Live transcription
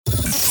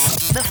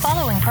The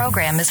following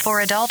program is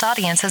for adult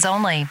audiences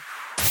only.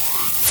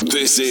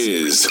 This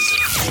is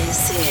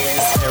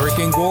Eric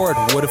and Gord.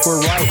 What if we're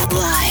right?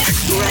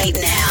 Live right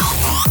now.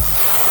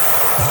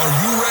 Are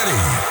you ready?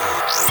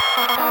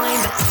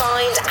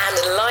 Find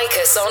and like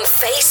us on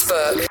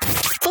Facebook.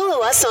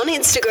 Follow us on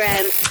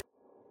Instagram.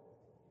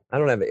 I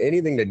don't have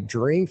anything to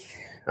drink.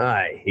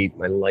 I hate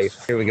my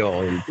life. Here we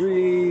go. In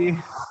 3,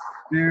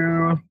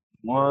 2,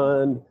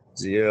 1,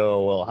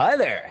 0. Well, hi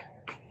there.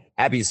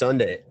 Happy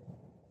Sunday.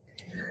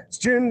 It's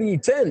June the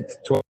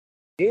 10th,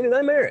 2018, and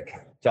I'm Eric.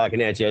 Talking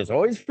at you as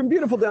always from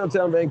beautiful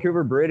downtown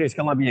Vancouver, British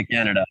Columbia,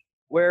 Canada,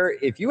 where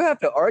if you have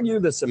to argue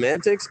the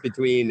semantics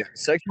between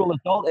sexual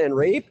assault and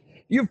rape,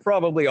 you've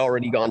probably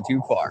already gone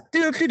too far.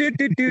 Okay,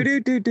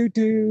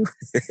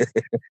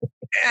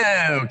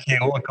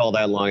 we'll call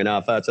that long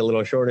enough. That's a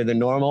little shorter than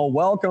normal.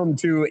 Welcome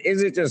to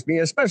Is It Just Me,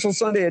 a special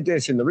Sunday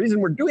edition. The reason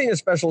we're doing a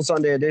special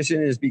Sunday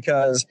edition is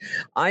because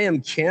I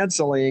am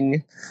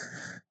canceling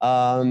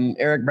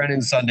Eric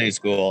Brennan's Sunday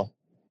School.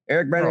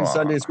 Eric Brennan's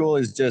Sunday School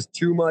is just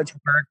too much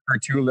work for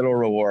too little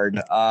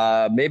reward.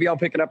 Maybe I'll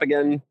pick it up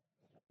again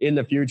in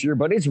the future,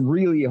 but it's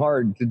really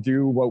hard to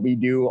do what we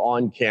do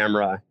on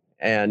camera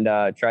and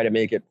try to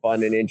make it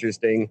fun and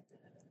interesting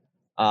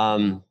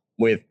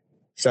with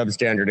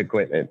substandard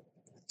equipment.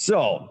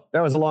 So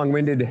that was a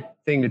long-winded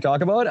thing to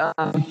talk about.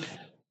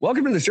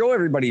 Welcome to the show,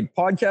 everybody.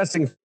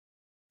 Podcasting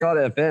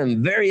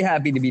Anchor.fm. Very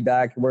happy to be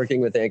back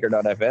working with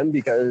Anchor.fm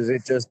because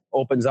it just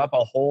opens up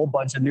a whole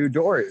bunch of new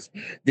doors.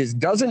 This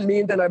doesn't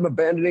mean that I'm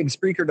abandoning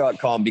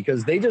Spreaker.com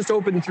because they just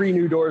opened 3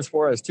 new doors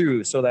for us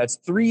too. So that's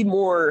 3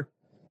 more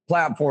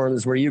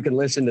platforms where you can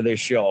listen to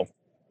this show.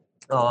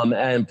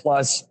 And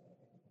plus,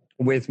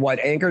 with what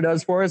Anchor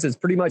does for us, it's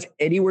pretty much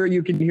anywhere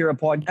you can hear a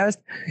podcast,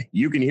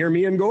 you can hear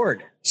me and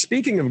Gord.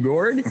 Speaking of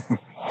Gord,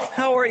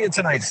 how are you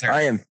tonight, sir?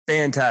 I am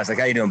fantastic.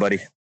 How you doing, buddy?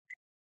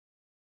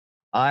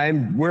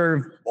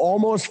 We're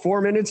almost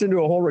 4 minutes into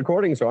a whole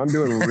recording, so I'm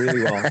doing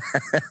really well.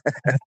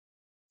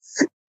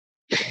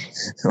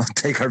 We'll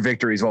take our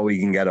victories while we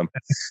can get them.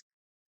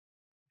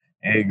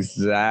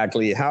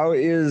 Exactly. How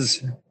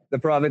is the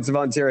province of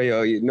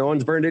Ontario? No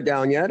one's burned it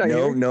down yet?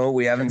 No,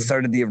 we haven't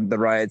started the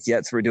riots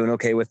yet, so we're doing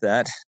okay with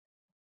that.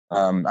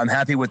 I'm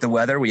happy with the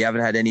weather. We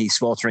haven't had any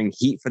sweltering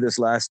heat for this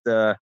last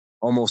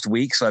almost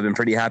week, so I've been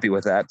pretty happy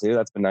with that too.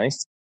 That's been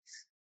nice.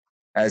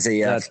 As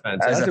a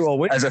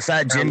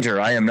fat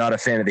ginger, I am not a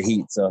fan of the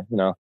heat, so you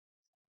know.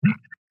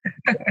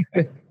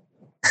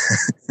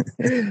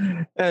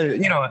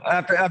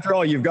 After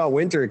all, you've got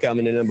winter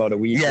coming in about a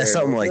week. Yeah,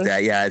 something like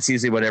that. Yeah, it's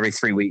usually about every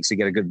 3 weeks you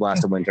get a good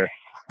blast of winter.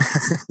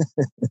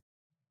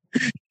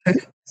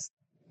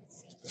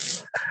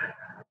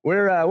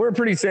 We're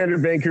pretty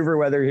standard Vancouver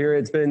weather here.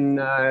 It's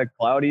been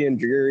cloudy and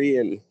dreary,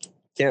 and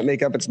can't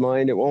make up its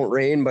mind. It won't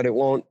rain, but it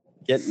won't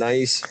get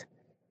nice.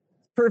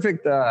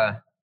 Perfect.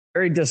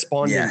 Very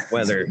despondent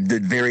weather. The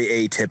very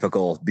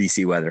atypical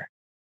BC weather.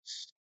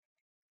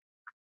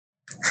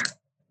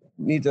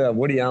 Needs a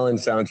Woody Allen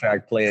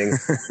soundtrack playing.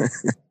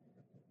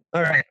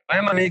 All right. Why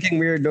am I making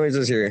weird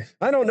noises here?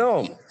 I don't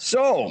know.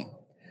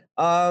 So,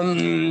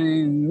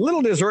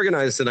 little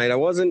disorganized tonight. I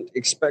wasn't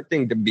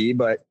expecting to be,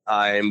 but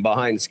I'm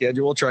behind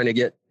schedule trying to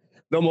get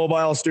the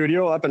mobile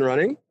studio up and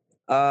running.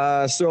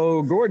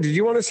 So, Gord, did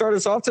you want to start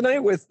us off tonight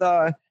with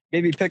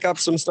maybe pick up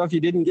some stuff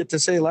you didn't get to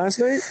say last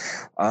night?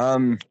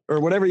 Or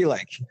whatever you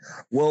like.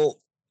 Well,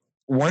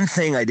 one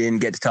thing I didn't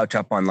get to touch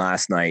up on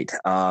last night,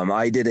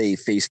 I did a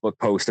Facebook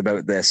post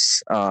about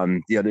this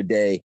the other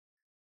day.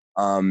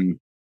 I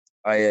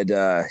had,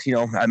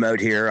 I'm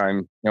out here.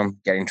 I'm,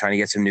 trying to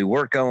get some new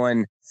work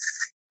going.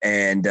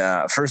 And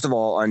first of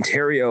all,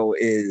 Ontario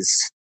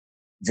is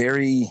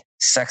very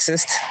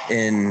sexist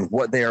in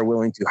what they are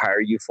willing to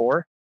hire you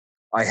for.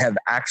 I have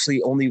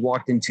actually only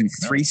walked into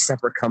 3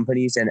 separate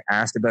companies and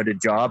asked about a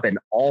job. And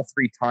all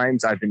 3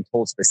 times I've been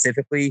told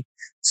specifically,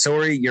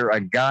 sorry, you're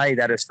a guy,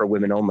 that is for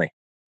women only.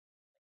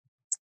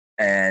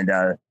 And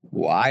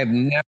I've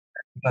never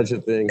heard such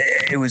a thing.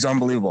 It was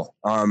unbelievable.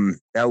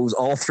 That was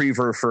all 3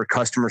 for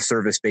customer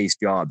service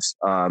based jobs.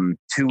 2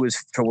 was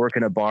to work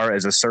in a bar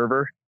as a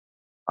server.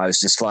 I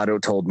was just flat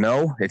out told,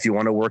 no, if you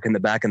want to work in the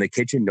back in the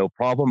kitchen, no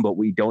problem. But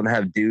we don't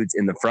have dudes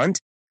in the front.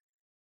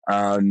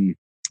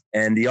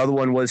 And the other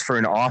one was for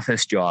an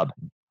office job.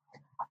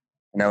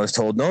 And I was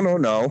told,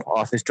 no,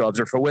 office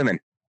jobs are for women.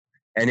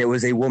 And it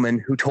was a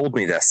woman who told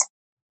me this.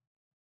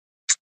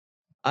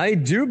 I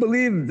do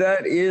believe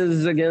that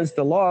is against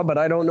the law, but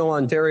I don't know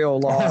Ontario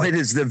law. Oh, it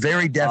is the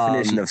very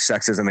definition of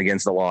sexism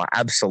against the law.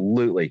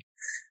 Absolutely.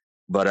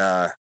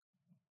 But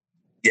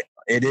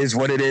it is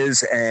what it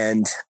is.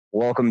 And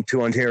welcome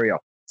to Ontario.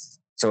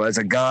 So as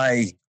a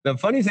guy... The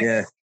funny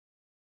thing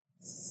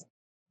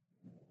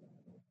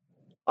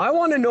I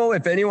want to know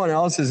if anyone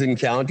else has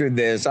encountered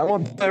this. I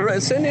want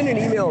to send in an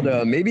email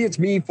to maybe it's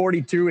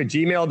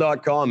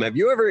me42@gmail.com. Have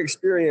you ever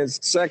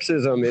experienced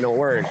sexism in a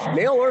word,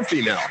 male or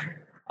female?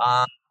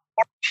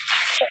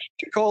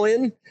 Call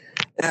in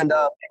and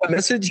a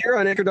message here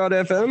on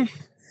Anchor.fm.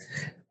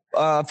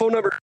 Phone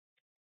number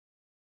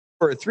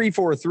for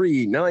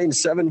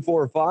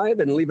 343-9745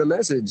 and leave a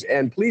message.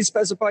 And please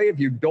specify if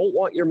you don't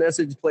want your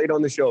message played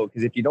on the show,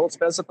 because if you don't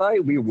specify,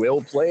 we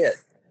will play it.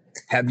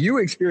 Have you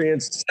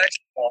experienced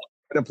sexual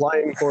when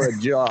applying for a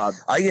job?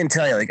 I can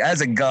tell you, like,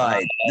 as a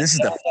guy, this is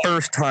the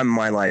first time in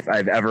my life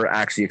I've ever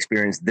actually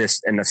experienced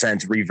this, in a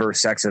sense,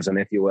 reverse sexism,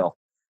 if you will.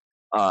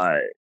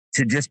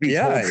 To just be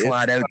told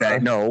flat out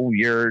that, no,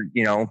 you're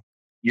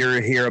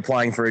here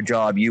applying for a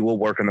job, you will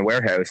work in the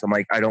warehouse. I'm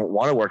like, I don't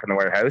want to work in the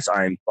warehouse.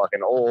 I'm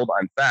fucking old.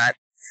 I'm fat.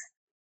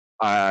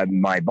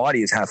 My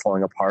body is half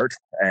falling apart,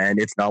 and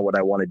it's not what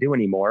I want to do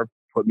anymore.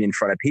 Put me in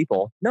front of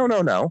people. No.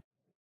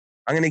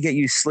 I'm going to get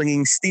you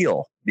slinging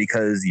steel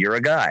because you're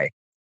a guy.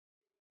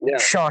 Yeah.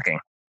 Shocking.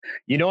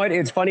 You know what?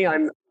 It's funny.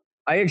 I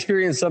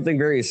experienced something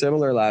very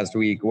similar last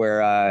week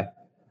where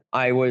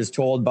I was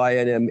told by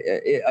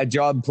a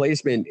job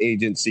placement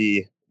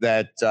agency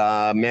that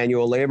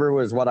manual labor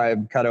was what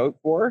I'm cut out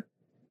for.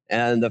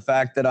 And the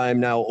fact that I'm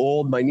now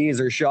old, my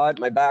knees are shot,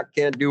 my back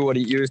can't do what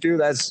it used to,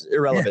 that's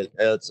irrelevant.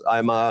 Yeah.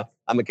 I'm a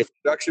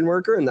construction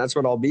worker, and that's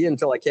what I'll be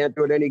until I can't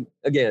do it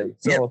again.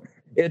 So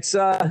it's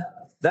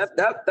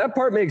that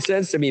part makes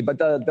sense to me. But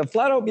the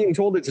flat out being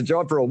told it's a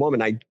job for a woman,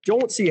 I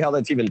don't see how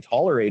that's even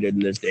tolerated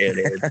in this day and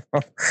age.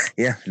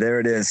 Yeah, there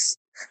it is.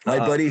 My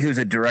buddy, who's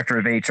a director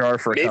of HR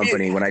for a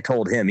company, when I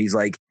told him, he's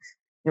like,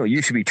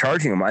 you should be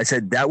charging them. I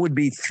said, that would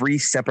be 3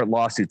 separate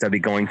lawsuits I'd be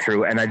going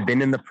through. And I've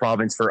been in the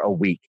province for a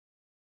week.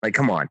 Like,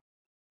 come on.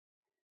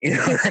 You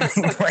know what I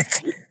mean?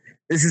 Like,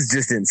 this is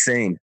just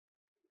insane.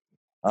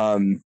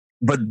 But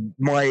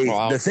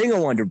the thing I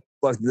wanted to,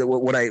 what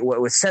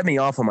set me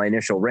off on my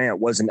initial rant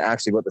wasn't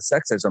actually about the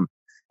sexism.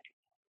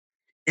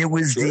 It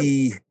was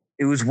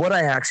it was what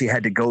I actually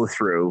had to go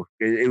through.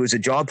 It was a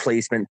job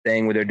placement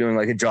thing where they're doing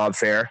like a job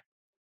fair.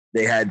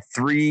 They had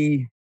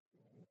 3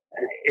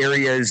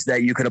 areas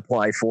that you could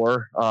apply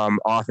for: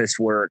 office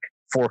work,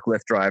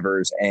 forklift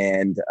drivers,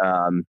 and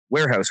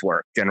warehouse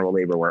work, general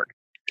labor work.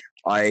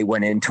 I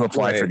went in to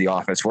apply for the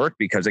office work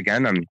because,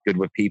 again, I'm good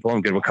with people.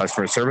 I'm good with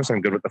customer service. I'm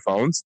good with the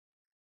phones.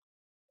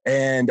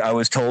 And I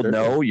was told,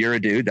 no, you're a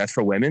dude. That's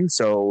for women.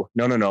 So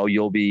no,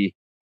 you'll be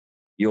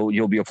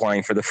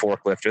applying for the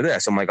forklift or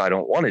this. I'm like, I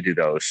don't want to do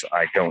those.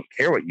 I don't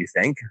care what you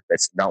think.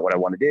 That's not what I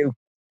want to do.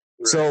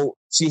 Right. So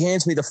she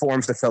hands me the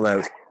forms to fill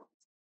out.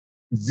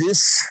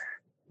 This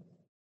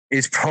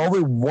is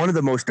probably one of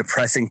the most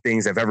depressing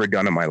things I've ever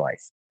done in my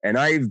life. And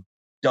I've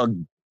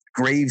dug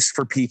graves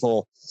for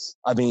people.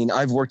 I mean,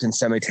 I've worked in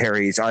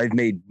cemeteries. I've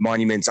made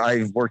monuments.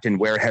 I've worked in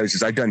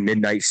warehouses. I've done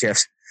midnight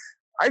shifts.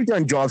 I've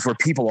done jobs where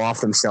people off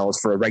themselves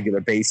for a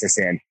regular basis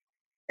in.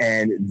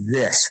 And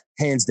this,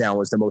 hands down,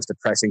 was the most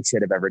depressing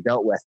shit I've ever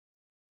dealt with.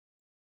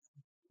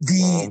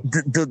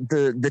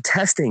 The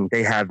testing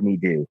they have me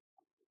do,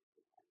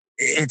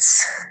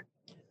 it's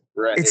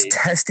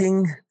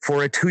testing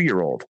for a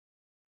 2-year-old.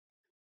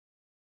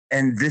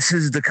 And this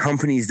is the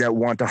companies that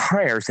want to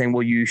hire saying,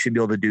 well, you should be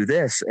able to do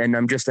this. And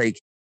I'm just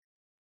like,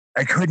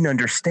 I couldn't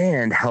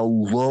understand how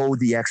low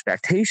the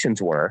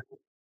expectations were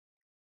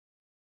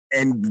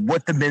and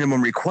what the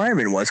minimum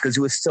requirement was, because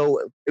it was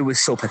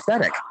so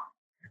pathetic.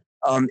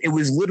 It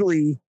was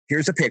literally,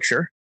 here's a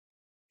picture.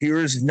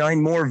 Here's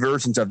 9 more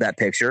versions of that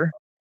picture.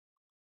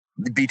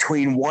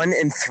 Between 1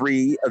 and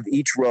 3 of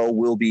each row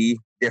will be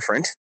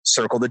different.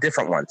 Circle the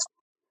different ones.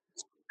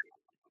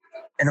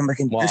 And I'm like,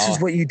 this is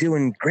what you do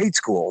in grade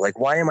school. Like,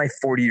 why am I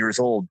 40 years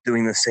old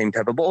doing the same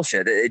type of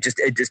bullshit?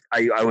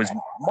 I was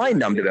mind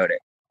numbed about it.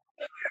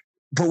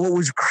 But what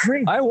was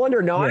crazy? I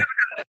wonder now.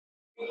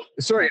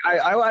 Sorry,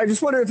 I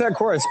just wonder if that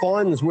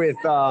corresponds with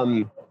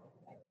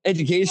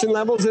education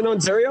levels in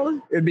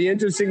Ontario. It'd be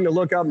interesting to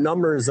look up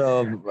numbers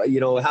of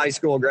high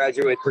school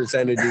graduate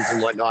percentages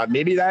and whatnot.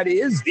 Maybe that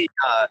is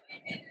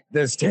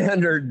the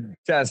standard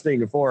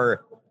testing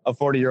for a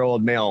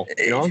 40-year-old male.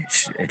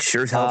 It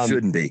sure as hell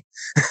shouldn't be.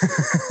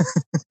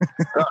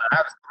 No,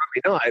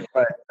 absolutely not.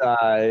 But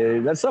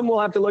that's something we'll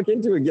have to look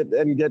into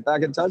and get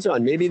back in touch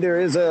on. Maybe there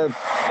is a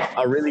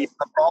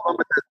problem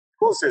with the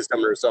school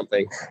system or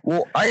something.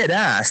 Well, I had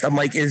asked. I'm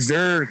like, is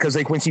there? Because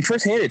like when she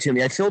first handed it to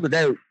me, I filled it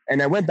out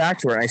and I went back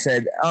to her and I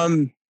said,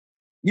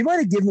 "You might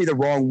have given me the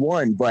wrong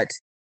one, but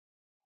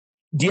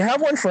do you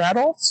have one for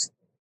adults?"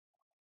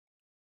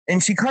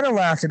 And she kind of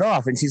laughed it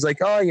off and she's like,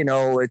 "Oh,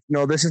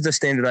 no, this is the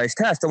standardized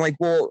test." I'm like,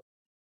 "Well,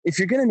 if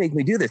you're going to make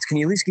me do this, can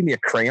you at least give me a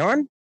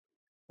crayon?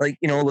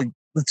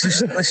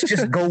 Let's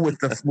just go with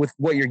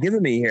what you're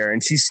giving me here."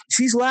 And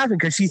she's laughing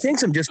because she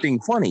thinks I'm just being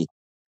funny.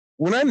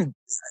 When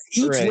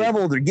each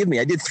level they give me,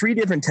 I did 3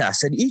 different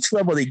tests. At each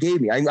level they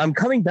gave me, I'm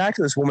coming back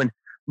to this woman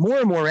more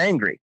and more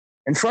angry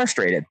and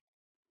frustrated.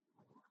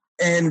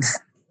 And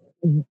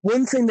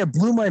one thing that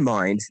blew my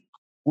mind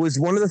was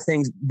one of the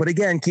things, but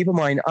again, keep in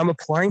mind, I'm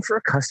applying for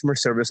a customer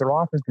service or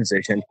office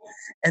position,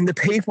 and the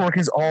paperwork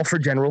is all for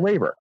general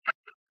labor.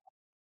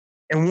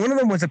 And one of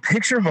them was a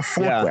picture of a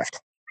forklift,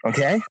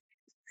 okay?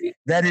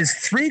 That is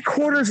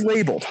 3/4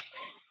 labeled.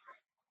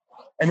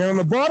 And then on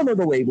the bottom of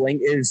the labeling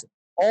is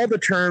all the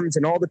terms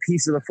and all the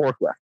pieces of the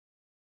forklift.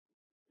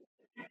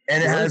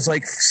 And it has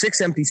like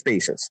 6 empty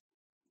spaces.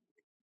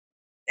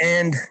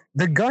 And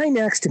the guy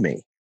next to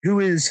me, who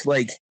is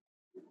like,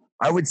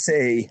 I would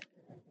say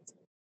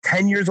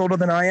 10 years older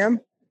than I am,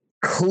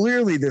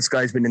 clearly this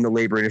guy's been in the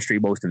labor industry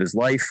most of his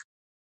life.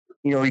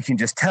 You know, you can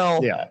just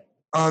tell. Yeah.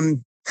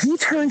 He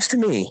turns to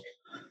me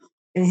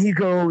and he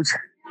goes,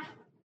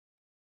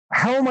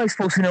 how am I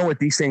supposed to know what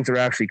these things are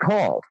actually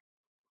called?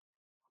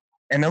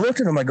 And I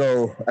looked at him, I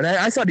go, and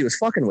I thought he was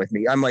fucking with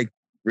me. I'm like,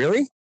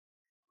 really?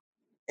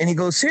 And he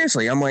goes,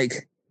 seriously? I'm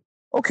like,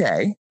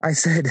 okay. I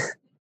said,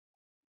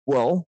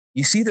 well,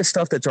 you see the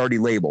stuff that's already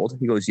labeled?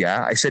 He goes,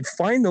 yeah. I said,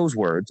 find those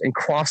words and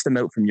cross them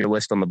out from your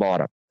list on the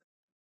bottom.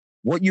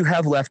 What you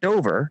have left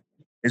over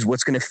is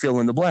what's going to fill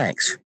in the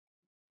blanks.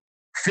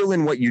 Fill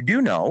in what you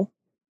do know,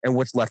 and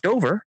what's left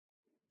over,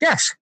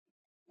 guess.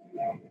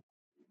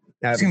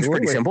 Seems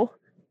pretty simple.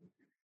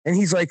 And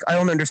he's like, I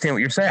don't understand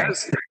what you're saying.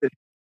 Yes.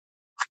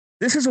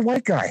 This is a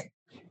white guy.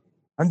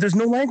 And there's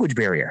no language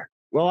barrier.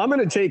 Well, I'm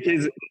going to take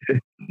his,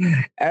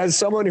 as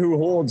someone who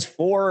holds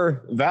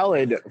 4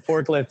 valid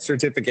forklift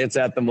certificates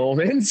at the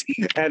moment,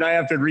 and I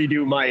have to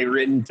redo my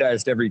written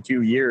test every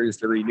 2 years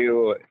to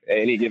renew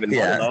any given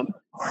one of them.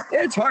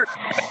 It's hard.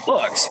 It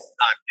looks.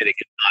 I'm kidding.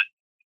 It's not.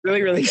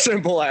 Really, really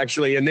simple,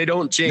 actually, and they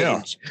don't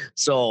change. No.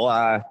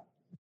 So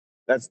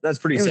that's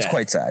pretty sad. It was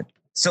quite sad.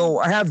 So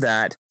I have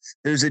that.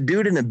 There's a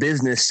dude in a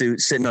business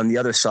suit sitting on the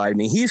other side of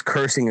me. He's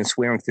cursing and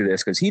swearing through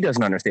this because he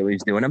doesn't understand what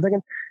he's doing. I'm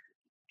thinking,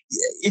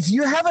 if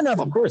you have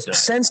enough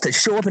sense to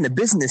show up in a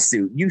business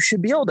suit, you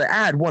should be able to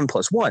add 1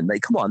 + 1.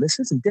 Like, come on, this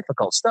isn't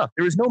difficult stuff.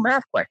 There is no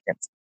math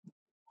questions.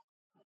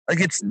 Like,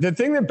 it's the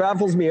thing that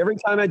baffles me every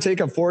time I take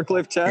a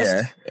forklift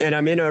test and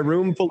I'm in a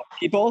room full of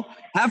people,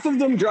 half of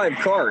them drive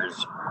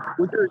cars,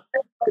 which are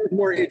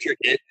more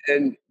intricate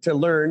and to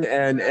learn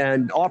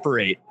and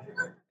operate.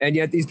 And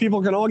yet these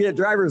people can all get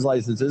driver's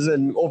licenses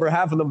and over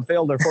half of them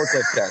fail their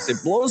forklift test. It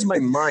blows my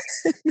mind.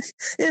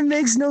 It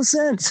makes no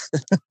sense.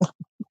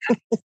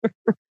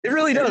 It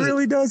really doesn't. It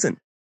really doesn't.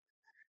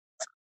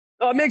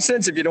 It makes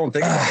sense if you don't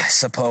think about it. I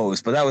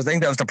suppose, but I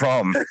think that was the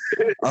problem.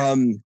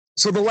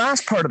 So the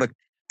last part of the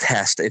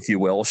test, if you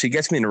will, she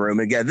gets me in a room.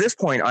 And again, at this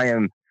point, I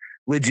am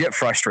legit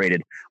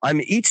frustrated.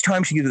 Each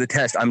time she gives the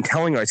test, I'm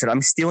telling her, I said,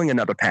 I'm stealing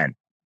another pen.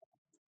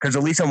 Because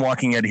at least I'm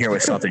walking out of here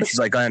with something. She's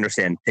like, I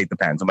understand. Take the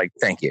pens. I'm like,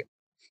 thank you.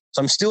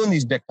 So I'm stealing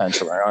these big pens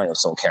from her. I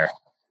just don't care.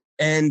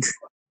 And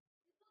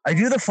I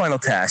do the final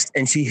test,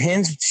 and she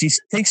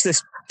takes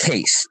this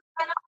case.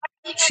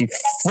 She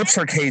flips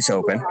her case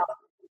open,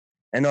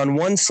 and on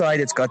one side,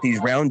 it's got these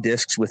round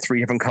discs with 3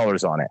 different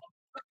colors on it.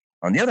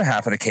 On the other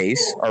half of the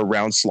case are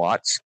round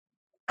slots,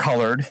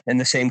 colored in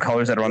the same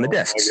colors that are on the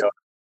discs.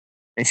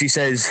 And she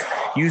says,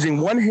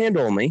 using one hand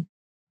only,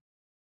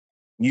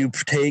 you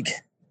take,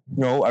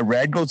 a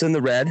red goes in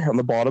the red on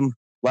the bottom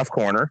left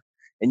corner,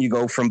 and you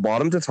go from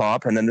bottom to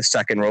top, and then the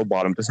second row,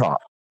 bottom to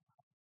top.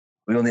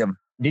 We only have...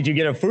 Did you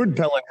get a food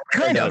pellet?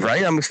 Kind of,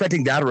 right? I'm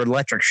expecting that or an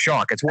electric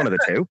shock. It's one of the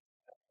two.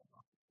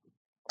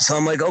 So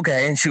I'm like,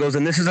 okay. And she goes,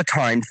 and this is a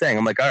timed thing.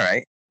 I'm like, all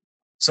right.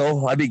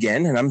 So I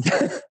begin, and I'm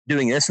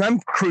doing this, and I'm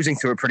cruising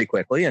through it pretty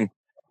quickly. And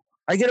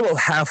I get about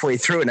halfway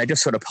through it, and I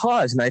just sort of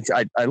pause, and I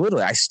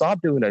literally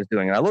stopped doing what I was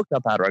doing, and I looked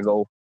up at her. I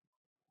go,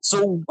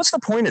 so what's the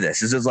point of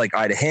this? Is it like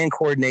eye-to-hand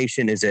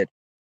coordination? Is it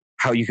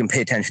how you can pay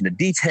attention to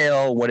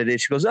detail, what it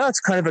is? She goes, it's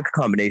kind of a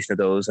combination of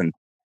those, and,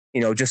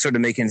 just sort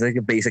of making like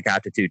a basic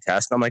aptitude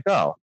test. And I'm like,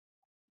 oh.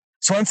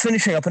 So I'm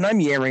finishing up, and I'm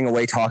yammering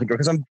away talking to her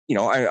because I'm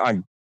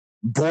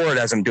bored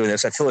as I'm doing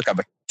this. I feel like I'm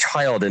a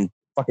child in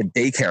fucking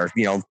daycare,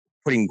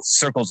 putting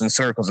circles and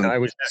circles. And I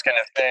was just going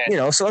to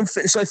so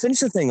say, I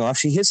finish the thing off.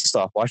 She hits the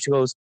stopwatch. She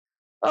goes,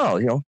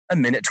 oh,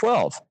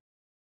 1:12.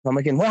 I'm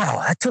like,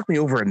 wow, that took me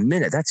over a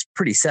minute. That's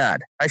pretty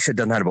sad. I should have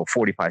done that about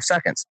 45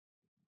 seconds.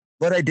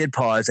 But I did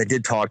pause. I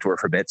did talk to her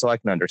for a bit so I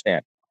can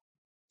understand.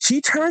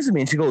 She turns to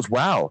me and she goes,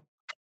 wow,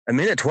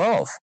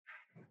 1:12.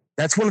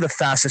 That's one of the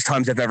fastest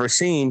times I've ever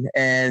seen.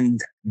 And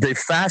the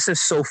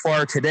fastest so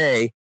far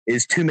today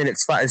is 2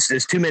 minutes.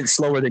 Is 2 minutes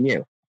slower than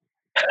you.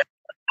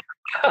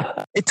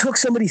 It took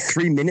somebody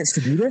 3 minutes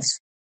to do this,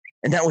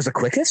 and that was the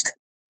quickest.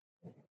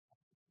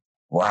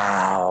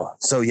 Wow.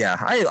 So yeah,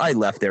 I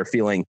left there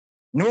feeling.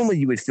 Normally,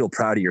 you would feel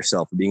proud of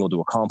yourself for being able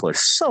to accomplish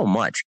so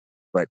much,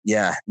 but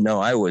yeah, no,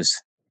 I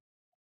was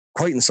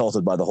quite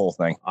insulted by the whole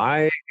thing.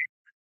 I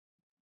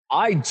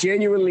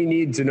genuinely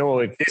need to know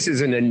if this is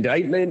an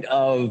indictment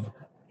of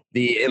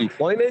the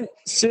employment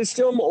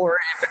system or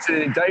if it's an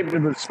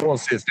indictment of the school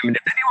system. And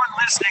if anyone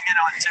listening in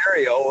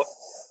Ontario,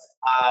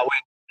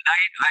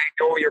 tonight, I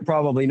know you're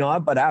probably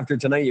not, but after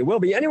tonight you will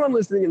be. Anyone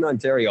listening in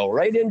Ontario,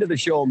 write into the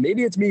show,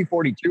 maybe it's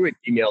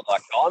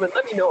me42@gmail.com, and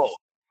let me know.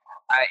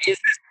 Is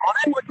this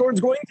common what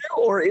Gord's going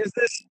through, or is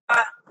this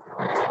a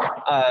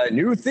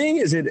new thing?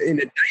 Is it an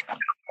indictment of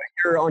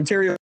your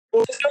Ontario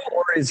system,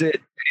 or is the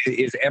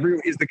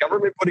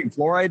government putting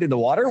fluoride in the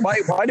water?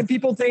 Why do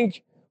people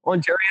think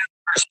Ontarians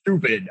are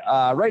stupid?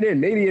 Write in.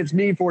 Maybe it's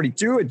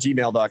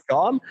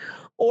me42@gmail.com.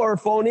 Or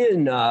phone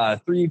in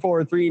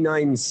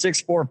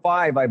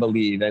 343-9645, I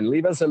believe, and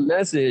leave us a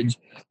message.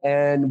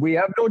 And we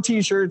have no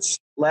T-shirts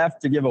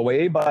left to give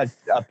away, but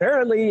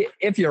apparently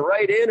if you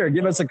write in or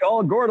give us a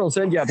call, Gord will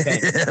send you a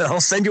pen.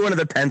 I'll send you one of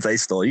the pens I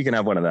stole. You can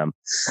have one of them.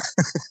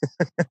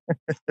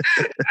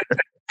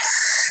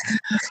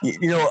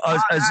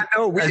 As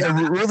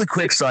a really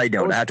quick side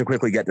note, I have to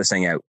quickly get this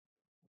thing out.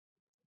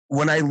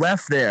 When I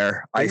left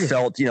there, I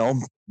felt,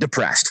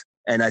 depressed.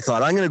 And I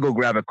thought, I'm going to go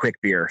grab a quick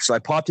beer. So I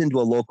popped into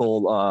a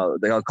local,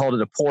 they called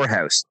it a pour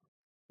house.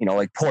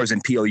 Like pours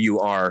in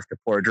P-O-U-R to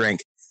pour a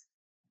drink.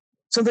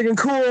 So I'm thinking,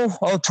 cool,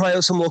 I'll try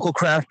out some local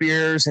craft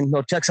beers and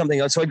check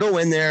something out. So I go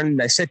in there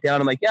and I sit down.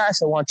 I'm like,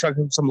 yes, I want to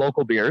try some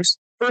local beers.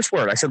 First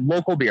word, I said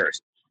local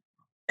beers.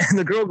 And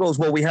the girl goes,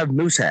 well, we have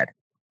Moosehead.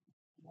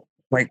 I'm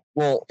like,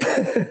 well,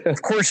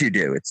 of course you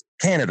do. It's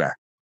Canada.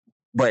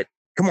 But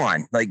come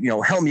on,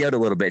 help me out a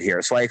little bit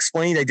here. So I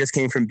explained I just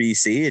came from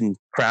BC and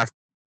craft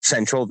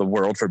central the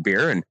world for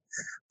beer and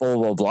blah,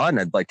 blah, blah.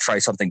 And I'd try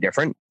something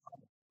different.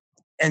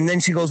 And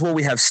then she goes, well,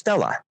 we have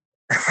Stella.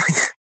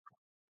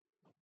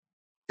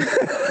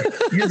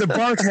 You're the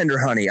bartender,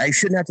 honey. I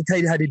shouldn't have to tell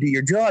you how to do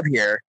your job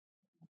here.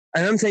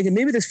 And I'm thinking,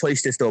 maybe this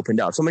place just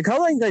opened up. So I'm like, how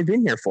long have I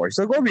been here for? She's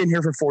like, I've been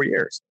here for 4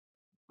 years.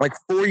 Like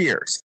 4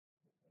 years.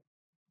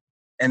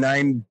 And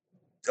I'm,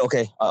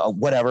 okay,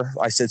 whatever.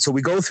 I said, so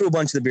we go through a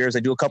bunch of the beers.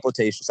 I do a couple of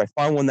tastings. I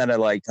find one that I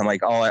liked. I'm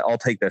like, I'll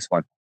take this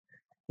one.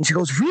 And she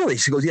goes, really?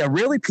 She goes, yeah,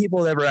 really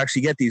people ever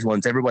actually get these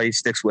ones. Everybody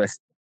sticks with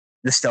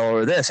the Stella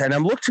or this. And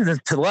I'm looking to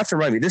the left and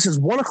right of me. This is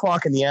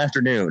 1:00 in the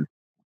afternoon.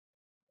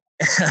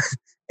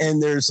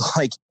 And there's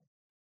 8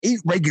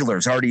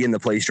 regulars already in the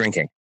place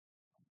drinking.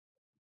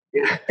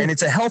 Yeah. And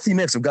it's a healthy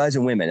mix of guys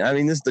and women. I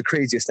mean, this is the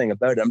craziest thing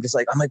about it. I'm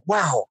like,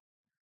 wow,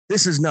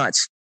 this is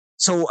nuts.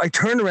 So I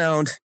turn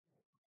around,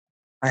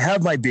 I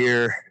have my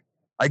beer,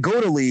 I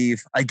go to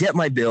leave, I get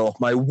my bill,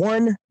 my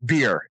one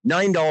beer,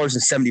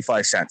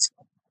 $9.75.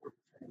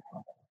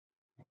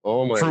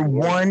 Oh my! For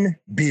one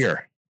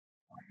beer.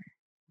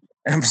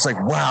 And I'm just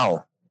like,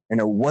 wow.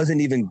 And it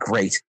wasn't even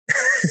great.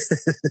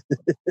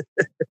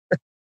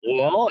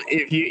 Well,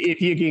 if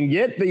you can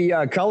get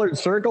the colored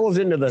circles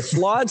into the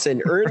slots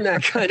and earn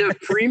that kind of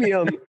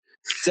premium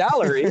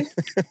salary,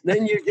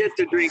 then you get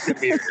to drink the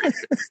beer.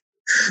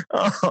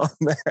 Oh,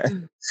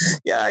 man.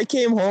 Yeah, I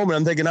came home and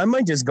I'm thinking I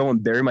might just go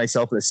and bury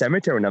myself in the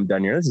cemetery when I'm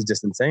done here. This is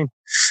just insane.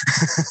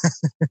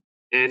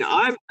 And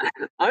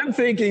I'm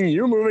thinking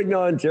you moving to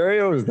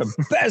Ontario is the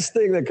best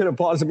thing that could have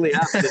possibly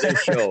happened to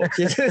this show.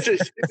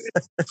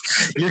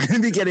 You're going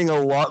to be getting a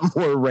lot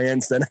more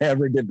rants than I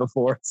ever did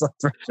before, so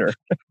for sure.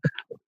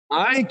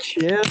 I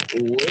can't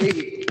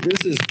wait.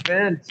 This is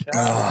fantastic.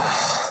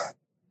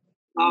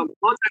 On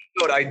that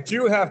note, I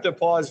do have to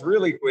pause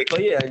really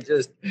quickly and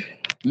just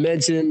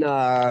mention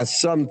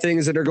some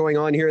things that are going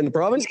on here in the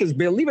province, because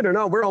believe it or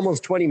not, we're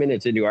almost 20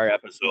 minutes into our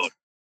episode.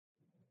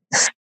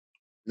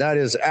 That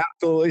is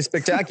absolutely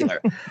spectacular.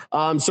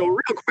 So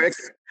real quick,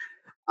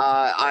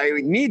 I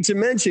need to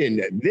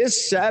mention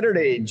this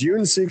Saturday,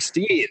 June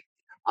 16th,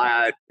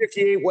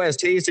 58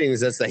 West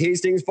Hastings. That's the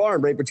Hastings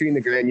Farm right between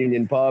the Grand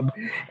Union Pub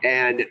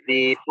and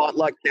the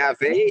Potluck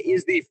Cafe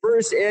is the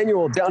first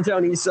annual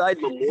Downtown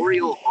Eastside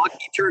Memorial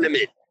Hockey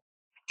Tournament.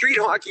 Street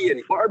hockey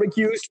and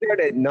barbecue start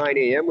at 9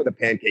 a.m. with a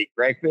pancake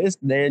breakfast.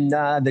 Then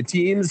the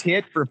teams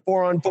hit for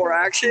 4-on-4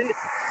 action.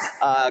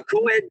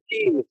 Co-ed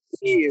team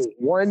is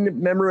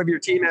one member of your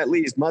team at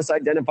least must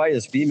identify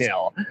as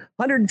female.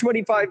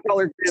 $125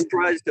 grand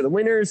prize to the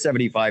winner,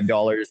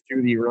 $75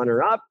 to the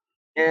runner-up.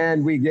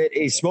 And we get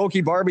a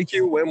smoky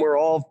barbecue when we're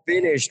all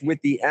finished with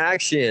the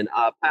action.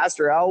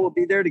 Pastor Al will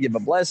be there to give a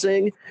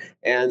blessing.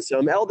 And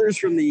some elders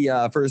from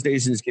the First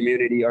Nations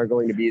community are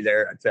going to be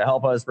there to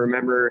help us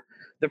remember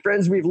the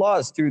friends we've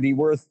lost through the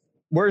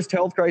worst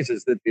health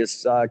crisis that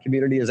this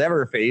community has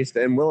ever faced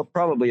and will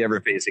probably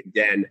ever face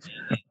again.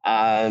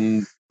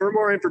 For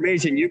more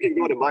information, you can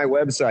go to my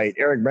website,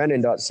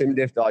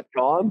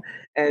 ericbrennan.simdiff.com.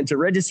 And to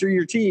register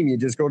your team, you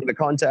just go to the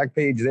contact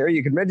page there.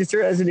 You can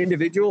register as an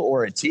individual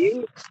or a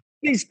team.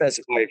 Please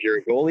specify if you're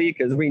a goalie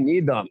because we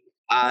need them.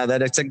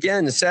 That it's,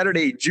 again,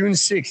 Saturday, June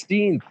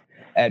 16th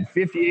at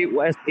 58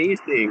 West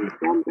Hastings.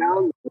 Come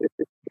down with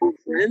your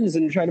friends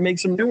and try to make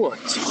some new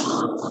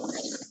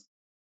ones.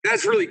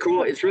 That's really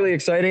cool. It's really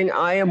exciting.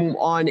 I am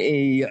on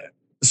a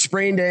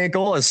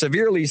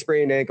severely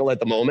sprained ankle at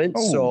the moment,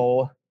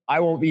 so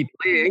I won't be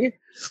playing,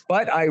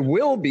 but I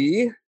will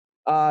be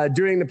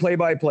doing the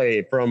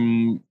play-by-play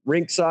from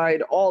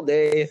rinkside all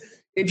day,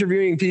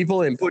 interviewing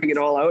people and putting it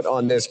all out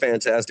on this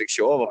fantastic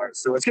show of ours.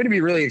 So it's going to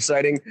be really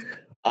exciting.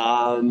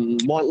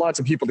 Want lots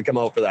of people to come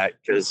out for that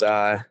because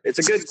it's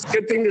a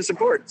good thing to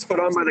support. It's put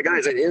on by the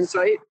guys at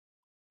Insight.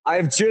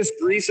 I've just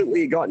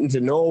recently gotten to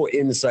know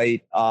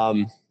Insight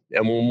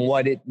and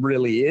what it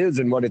really is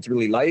and what it's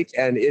really like.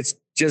 And it's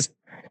just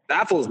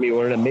baffles me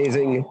what an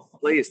amazing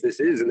place this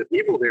is. And the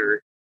people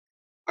there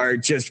are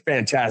just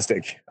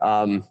fantastic.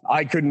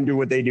 I couldn't do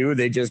what they do.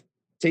 They just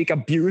take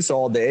abuse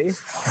all day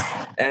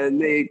and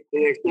they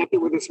accept it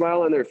with a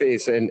smile on their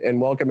face and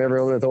welcome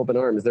everyone with open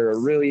arms. They're a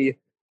really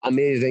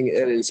amazing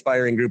and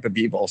inspiring group of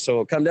people.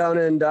 So come down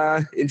and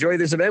enjoy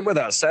this event with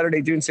us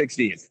Saturday, June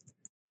 16th.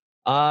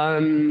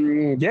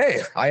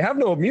 Yeah, I have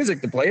no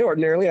music to play.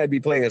 Ordinarily, I'd be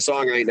playing a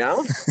song right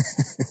now.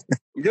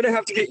 I'm gonna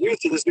have to get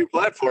used to this new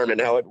platform and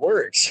how it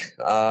works.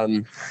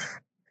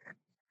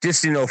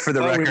 Just, for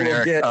the record,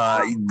 Eric,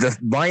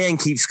 my end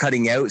keeps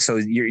cutting out, so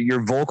your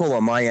vocal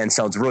on my end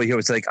sounds really good.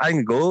 It's like, I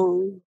can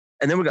go,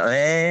 and then we go,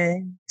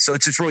 So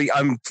it's just really,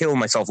 I'm killing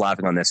myself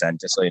laughing on this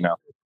end, just so you know.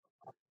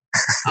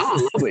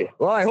 Oh, lovely.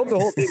 Well, I hope the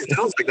whole thing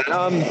sounds like that.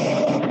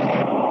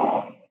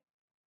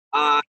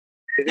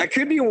 That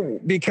could be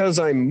because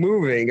I'm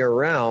moving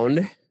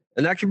around,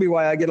 and that could be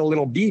why I get a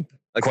little beep.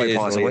 Quite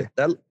possibly.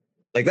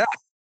 Like that.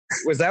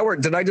 Was that where?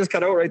 Did I just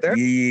cut out right there?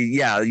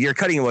 Yeah, you're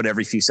cutting out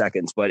every few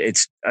seconds, but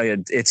it's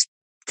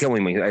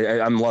killing me.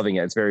 I'm loving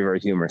it. It's very,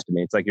 very humorous to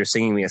me. It's like you're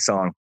singing me a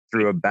song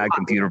through a bad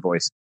computer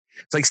voice.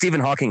 It's like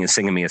Stephen Hawking is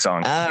singing me a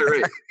song.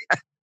 Right.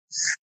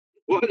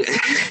 What?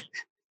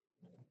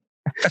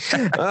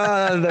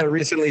 The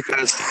recently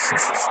passed.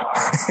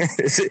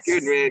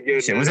 Good man,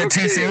 good man. Was it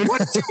too soon?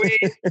 What do we?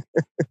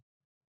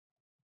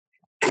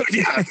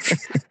 Yeah,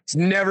 it's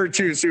never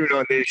too soon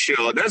on this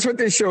show. That's what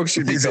this show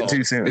should be. Is it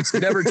too soon? It's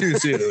never too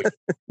soon.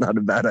 Not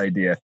a bad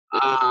idea.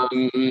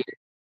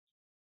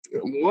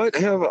 What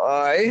have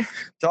I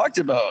talked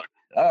about?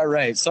 All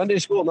right, Sunday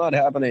school not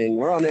happening.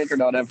 We're on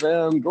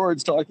Anchor.fm.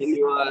 Gord's talking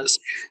to us.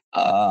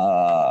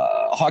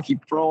 Hockey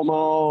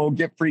promo.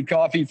 Get free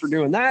coffee for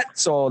doing that.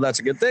 So that's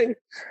a good thing.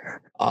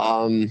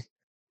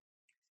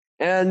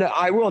 And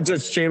I will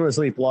just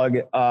shamelessly plug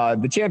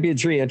the Champion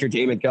Tree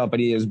Entertainment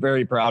Company is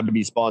very proud to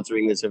be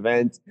sponsoring this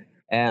event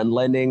and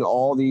lending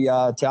all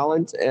the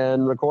talent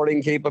and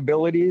recording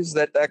capabilities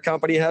that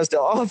company has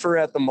to offer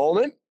at the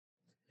moment.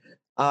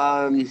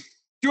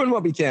 Doing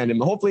what we can,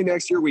 and hopefully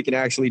next year we can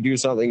actually do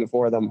something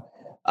for them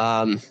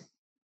because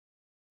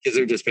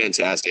they're just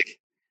fantastic.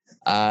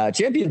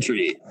 Champion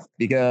Tree,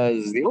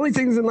 because the only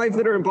things in life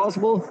that are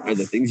impossible are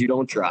the things you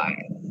don't try.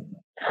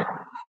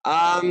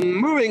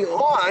 Moving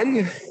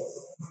on,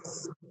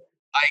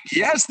 I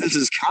guess this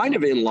is kind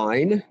of in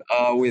line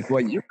with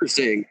what you were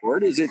saying,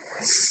 Gord. It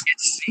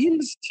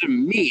seems to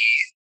me,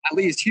 at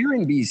least here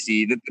in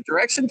BC, that the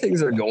direction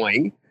things are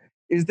going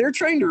is they're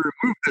trying to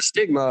remove the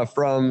stigma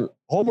from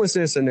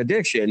homelessness and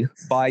addiction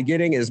by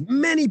getting as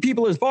many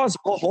people as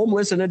possible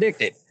homeless and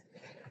addicted.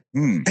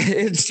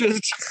 It's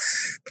just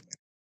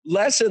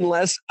less and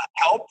less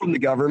help from the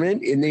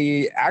government in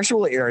the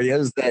actual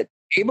areas that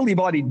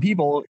able-bodied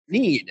people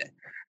need.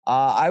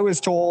 I was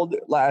told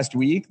last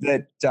week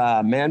that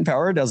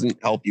Manpower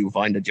doesn't help you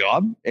find a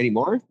job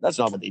anymore. That's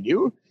not what they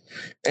do.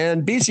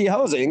 And BC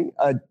Housing,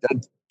 a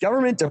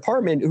government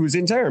department whose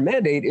entire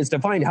mandate is to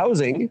find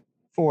housing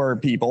for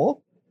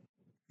people,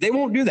 they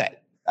won't do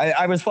that.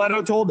 I was flat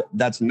out told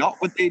that's not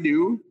what they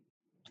do.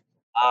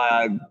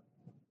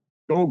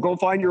 Go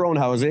find your own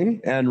housing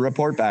and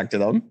report back to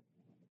them.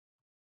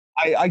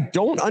 I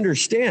don't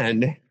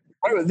understand.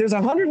 There's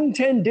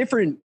 110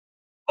 different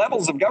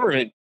levels of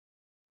government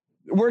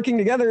working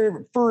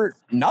together for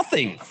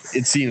nothing,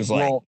 it seems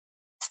like. Well,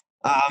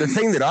 the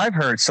thing that I've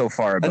heard so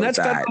far about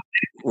that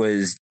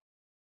was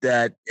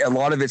that a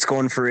lot of it's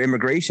going for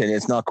immigration.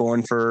 It's not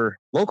going for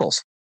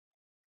locals.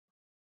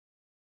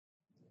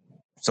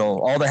 So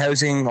all the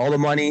housing, all the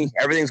money,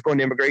 everything's going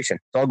to immigration.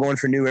 It's all going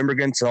for new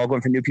immigrants. It's all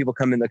going for new people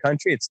coming in the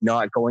country. It's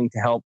not going to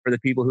help for the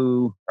people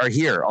who are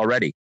here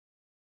already.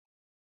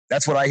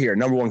 That's what I hear.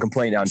 Number one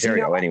complaint in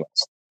Ontario anyways.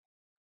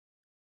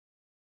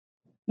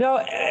 Now,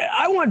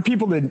 I want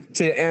people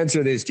to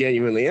answer this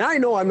genuinely. And I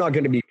know I'm not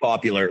going to be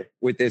popular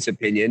with this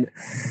opinion.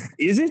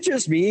 Is it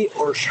just me,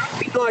 or should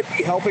we not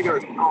be helping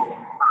ourselves?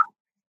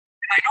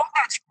 I know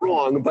that's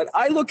wrong, but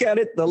I look at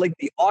it like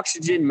the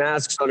oxygen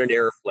masks on an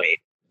airplane.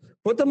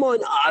 Put them on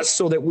us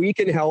so that we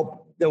can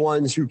help the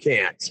ones who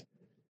can't.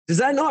 Does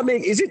that not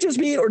make, is it just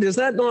me, or does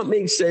that not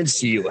make sense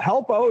to you?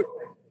 Help out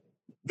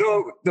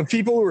the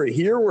people who are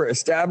here. We're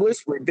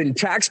established. We've been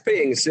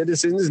tax-paying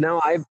citizens. Now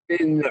I've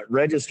been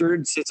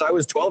registered since I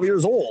was 12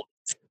 years old.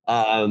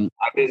 I've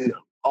been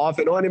off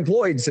and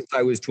unemployed since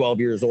I was 12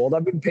 years old.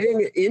 I've been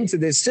paying into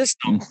this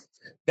system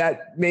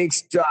that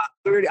makes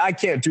 30, I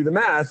can't do the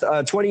math,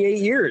 28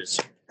 years.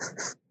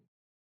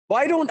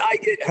 Why don't I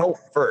get help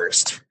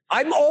first?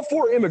 I'm all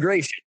for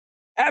immigration.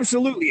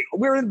 Absolutely.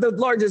 We're the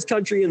largest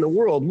country in the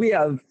world. We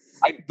have,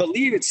 I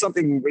believe it's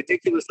something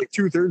ridiculous, like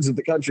 2/3 of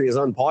the country is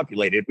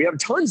unpopulated. We have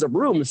tons of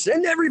room.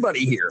 Send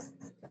everybody here.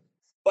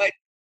 But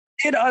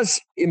get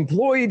us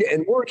employed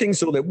and working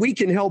so that we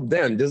can help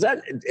them.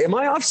 Am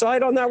I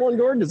offside on that one,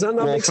 Gordon? Does that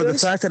not make sense? For the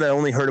fact that I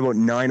only heard about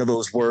 9 of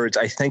those words,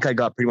 I think I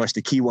got pretty much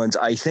the key ones.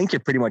 I think you're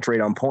pretty much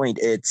right on point.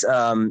 It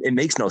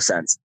makes no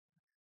sense.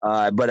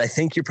 But I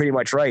think you're pretty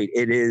much right.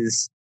 It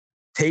is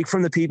take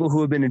from the people who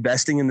have been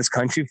investing in this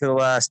country for the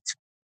last,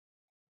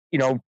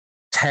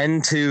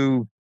 10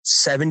 to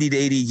 70 to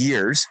 80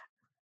 years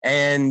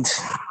and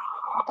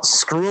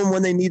screw them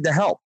when they need the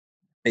help,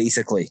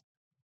 basically.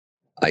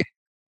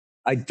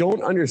 I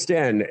don't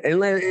understand.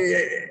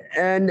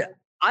 And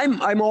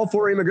I'm all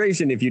for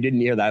immigration, if you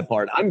didn't hear that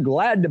part. I'm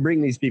glad to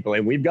bring these people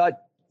in. We've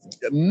got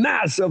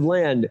massive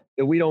land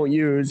that we don't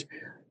use.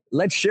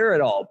 Let's share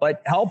it all,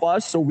 but help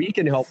us so we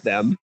can help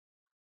them.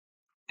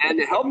 And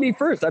help me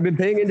first. I've been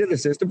paying into the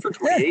system for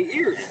 28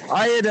 years.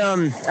 I had,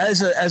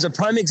 as a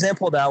prime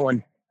example of that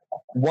one,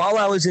 while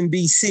I was in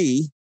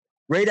BC,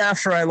 right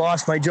after I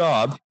lost my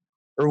job,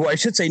 or I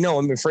should say, no,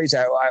 I'm rephrase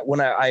that.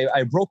 When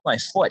I broke my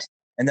foot,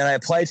 and then I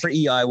applied for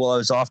EI while I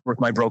was off with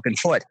my broken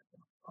foot,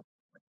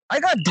 I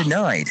got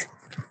denied.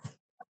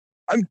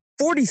 I'm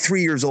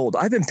 43 years old.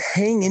 I've been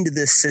paying into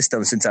this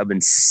system since I've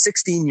been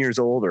 16 years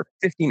old, or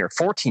 15 or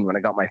 14 when I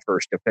got my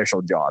first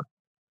official job.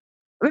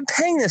 I've been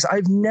paying this.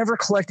 I've never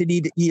collected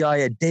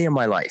EI a day in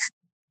my life.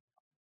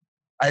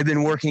 I've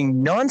been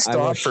working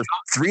nonstop for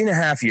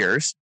 3.5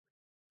 years,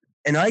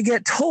 and I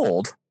get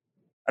told,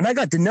 and I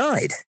got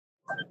denied.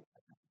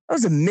 I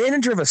was the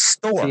manager of a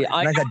store, and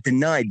I got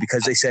denied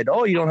because they said,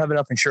 "Oh, you don't have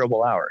enough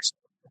insurable hours."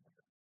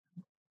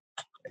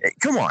 Hey,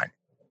 come on.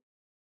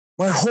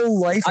 My whole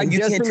life, and you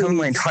can't tell me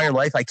my entire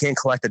life I can't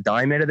collect a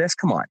dime out of this?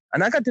 Come on.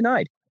 And I got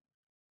denied.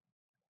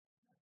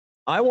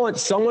 I want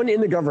someone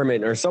in the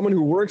government or someone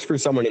who works for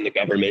someone in the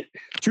government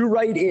to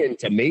write in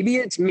to maybe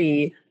it's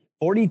me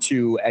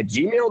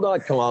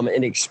 42@gmail.com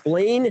and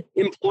explain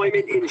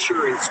employment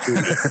insurance to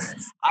me.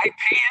 I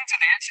pay into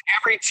this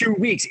every 2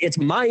 weeks. It's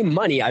my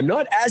money. I'm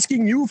not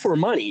asking you for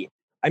money.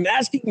 I'm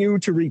asking you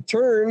to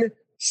return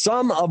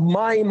some of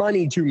my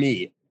money to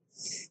me.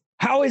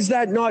 How is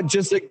that not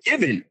just a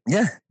given?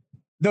 Yeah.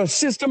 The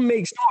system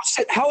makes no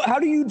sense. How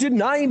do you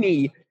deny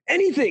me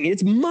anything?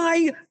 It's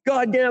my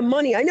goddamn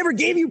money. I never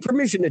gave you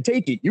permission to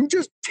take it. You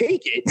just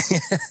take it.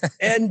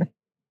 and then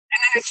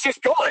it's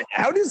just gone.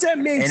 How does that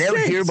make sense? And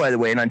out here, by the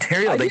way, in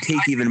Ontario, they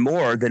take even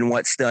more than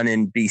what's done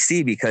in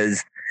BC,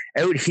 because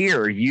out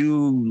here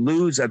you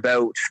lose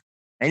about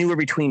anywhere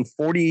between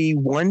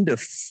 41 to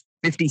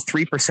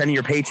 53% of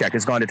your paycheck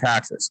has gone to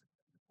taxes.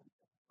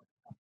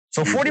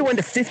 So 41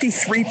 to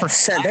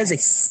 53%, that's a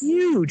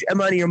huge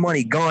amount of your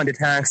money gone to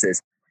taxes.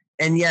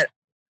 And yet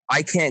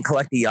I can't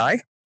collect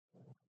EI?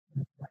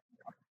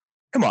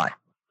 Come on.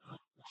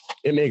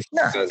 It makes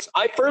sense.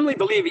 I firmly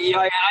believe EI,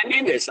 and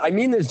I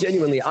mean this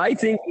genuinely. I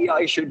think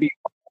EI should be,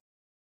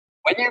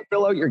 when you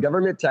fill out your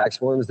government tax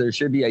forms, there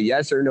should be a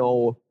yes or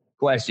no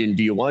question.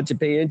 Do you want to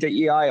pay into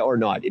EI or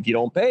not? If you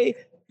don't pay,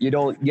 you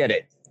don't get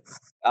it.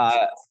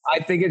 I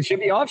think it should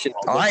be optional.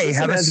 I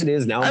have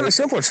a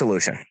simpler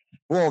solution.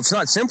 Well, it's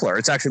not simpler.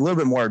 It's actually a little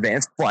bit more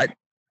advanced, but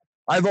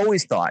I've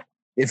always thought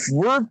if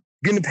we're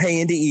going to pay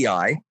into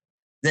EI,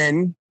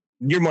 then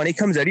your money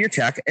comes out of your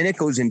check and it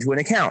goes into an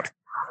account.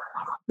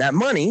 That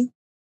money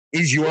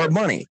is your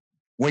money.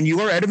 When you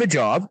are out of a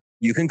job,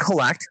 you can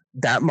collect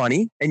that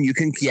money and you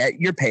can get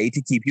your pay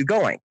to keep you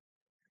going.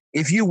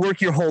 If you work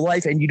your whole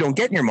life and you don't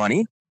get your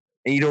money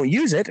and you don't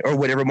use it, or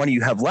whatever money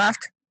you have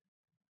left,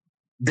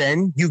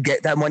 then you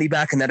get that money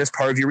back, and that is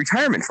part of your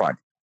retirement fund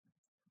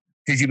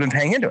because you've been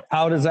paying into it.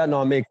 How does that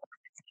not make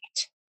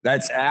sense?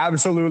 That's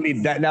absolutely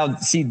that. Now,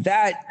 see,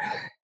 that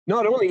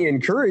not only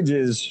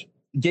encourages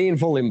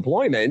gainful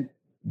employment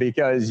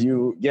because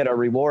you get a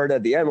reward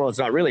at the end. Well, it's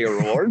not really a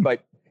reward,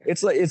 but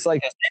it's like a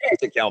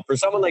savings account. For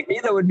someone like me,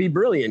 that would be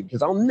brilliant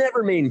because I'll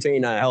never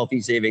maintain a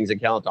healthy savings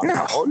account on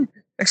my own.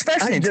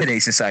 Especially in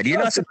today's society. You're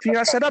not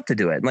set up to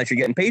do it unless you're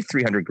getting paid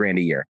 $300,000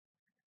 a year.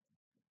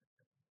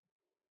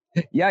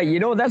 Yeah,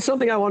 that's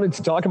something I wanted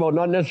to talk about,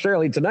 not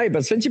necessarily tonight,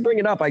 but since you bring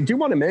it up, I do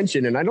want to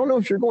mention, and I don't know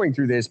if you're going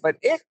through this, but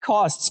it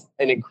costs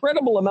an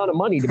incredible amount of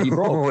money to be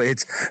broke. Oh,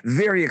 it's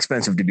very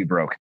expensive to be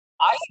broke.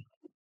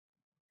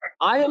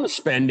 I am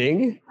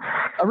spending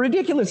a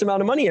ridiculous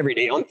amount of money every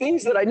day on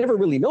things that I never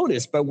really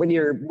noticed. But when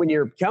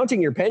you're counting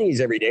your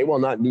pennies every day, well,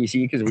 not in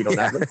BC because we don't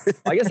have them.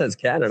 I guess that's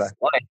Canada.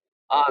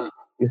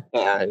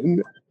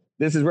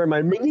 This is where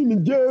my Millie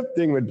and Jeff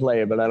thing would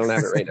play, but I don't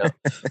have it right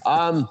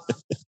now.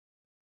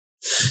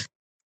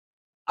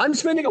 I'm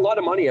spending a lot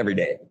of money every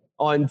day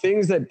on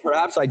things that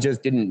perhaps I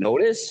just didn't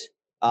notice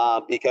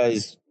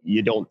because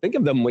you don't think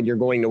of them when you're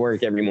going to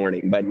work every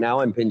morning. But now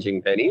I'm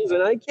pinching pennies,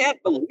 and I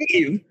can't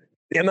believe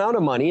the amount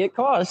of money it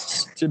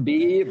costs to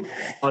be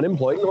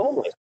unemployed and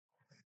homeless.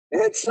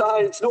 It's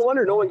no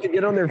wonder no one can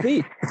get on their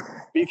feet,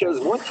 because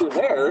once you're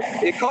there,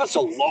 it costs a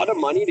lot of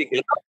money to get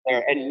up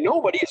there, and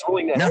nobody is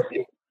willing to help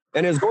you.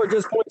 And as Gord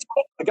just points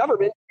out, the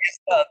government is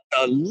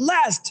the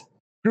last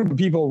group of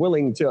people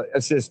willing to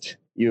assist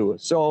you.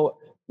 So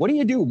what do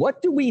you do?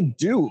 What do we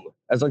do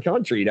as a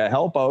country to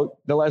help out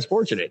the less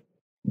fortunate?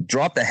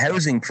 Drop the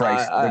housing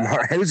price,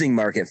 the housing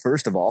market,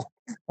 first of all.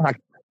 $1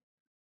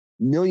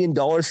 million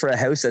for a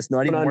house that's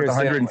not even worth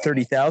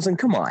 $130,000.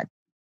 Come on.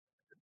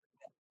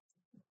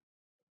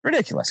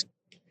 Ridiculous.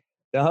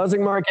 The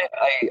housing market,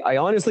 I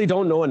honestly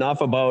don't know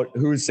enough about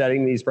who's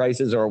setting these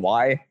prices or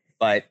why,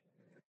 but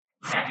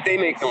they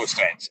make no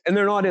sense. And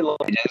they're not in line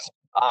with wages.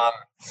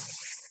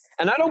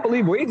 And I don't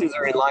believe wages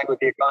are in line with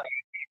the economy.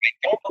 I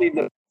don't believe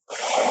that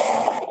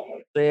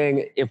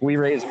saying if we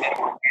raise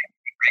minimum wage,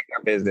 we break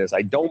our business.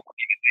 I don't believe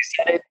it.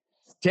 They said it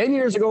 10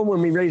 years ago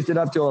when we raised it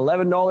up to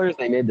 $11.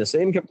 They made the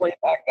same complaint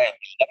back then.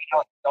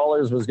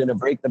 $7 was going to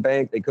break the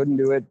bank. They couldn't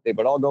do it. They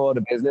would all go out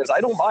of business.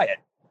 I don't buy it.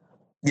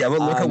 Yeah, but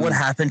look at what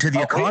happened to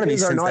the economy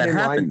since that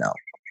happened, though.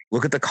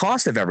 Look at the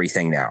cost of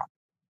everything now.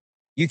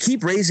 You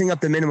keep raising up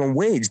the minimum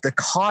wage, the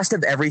cost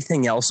of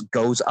everything else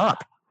goes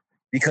up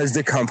because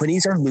the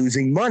companies are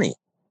losing money.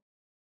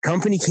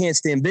 Company can't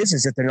stay in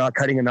business if they're not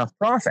cutting enough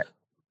profit.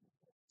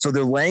 So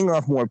they're laying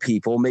off more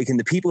people, making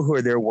the people who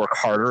are there work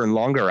harder and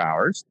longer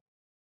hours.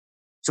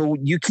 So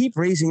you keep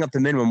raising up the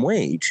minimum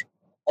wage.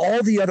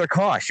 All the other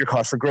costs, your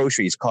cost for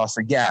groceries, cost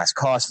for gas,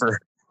 cost for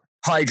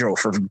hydro,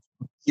 for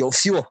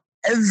fuel,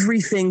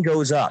 everything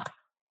goes up.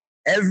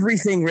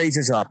 Everything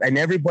raises up, and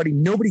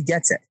nobody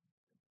gets it.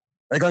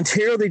 Like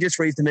Ontario, they just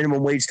raised the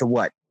minimum wage to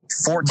what?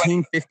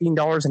 $14,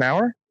 $15 an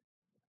hour?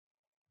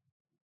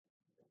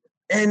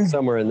 And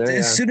somewhere in there,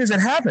 as soon as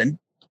it happened.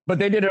 But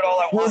they did it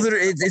all at once. Well,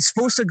 it's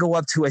supposed to go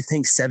up to, I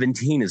think,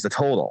 17 is the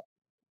total.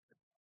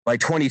 By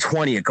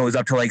 2020, it goes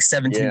up to like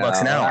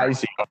 $17 an hour. I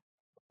see.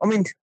 I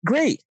mean,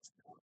 great.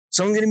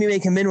 So I'm going to be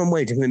making minimum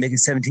wage. I'm going to be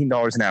making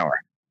 $17 an hour.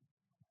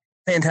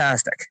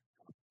 Fantastic.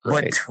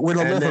 Right. But when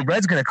a loaf of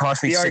bread's going to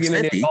cost me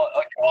 $6.50.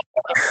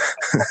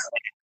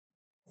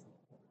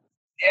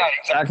 Yeah,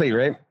 exactly,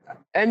 right.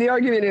 And the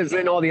argument is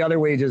then all the other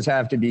wages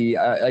have to be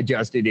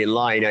adjusted in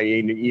line. I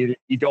mean,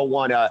 you don't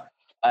want a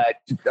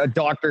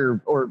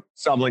doctor or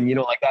someone,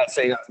 like that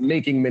saying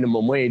making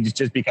minimum wage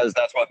just because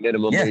that's what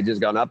minimum wage has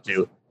gone up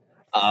to.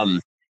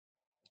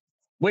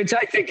 Which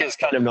I think is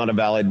kind of not a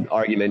valid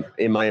argument,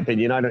 in my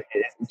opinion.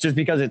 Just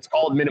because it's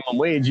called minimum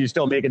wage, you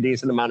still make a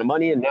decent amount of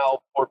money, and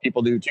now more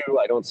people do too.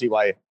 I don't see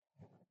why.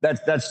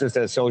 That's just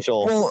a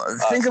social. Well,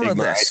 think about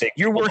this.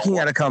 You're working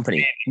at a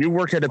company. You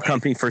worked at a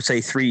company for,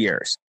 say, 3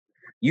 years.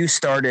 You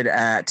started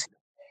at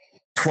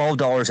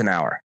 $12 an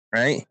hour,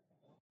 right?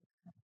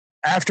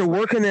 After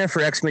working there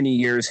for X many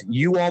years,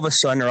 you all of a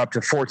sudden are up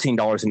to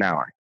 $14 an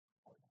hour.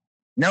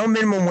 Now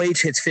minimum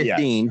wage hits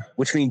 15,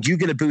 which means you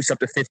get a boost up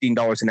to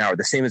 $15 an hour,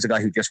 the same as a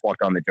guy who just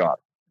walked on the job.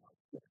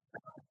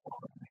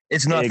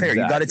 It's not fair.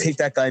 You got to take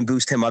that guy and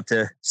boost him up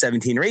to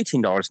 $17 or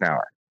 $18 an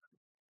hour.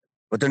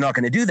 But they're not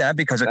going to do that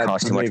because it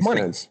costs too much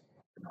money. Sense.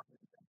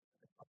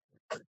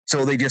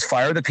 So they just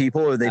fire the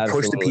people, or they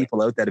push the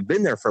people out that have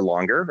been there for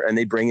longer, and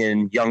they bring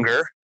in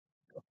younger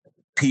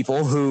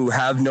people who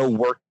have no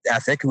work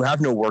ethic, who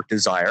have no work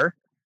desire,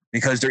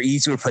 because they're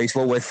easily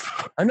replaceable with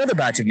another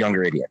batch of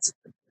younger idiots.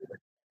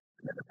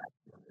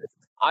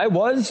 I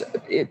was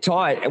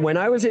taught when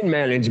I was in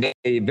management,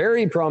 a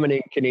very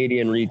prominent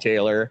Canadian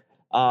retailer.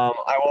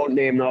 I won't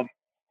name them,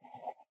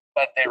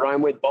 but they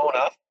rhyme with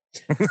Bona.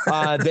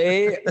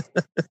 They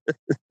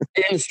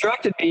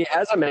instructed me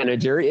as a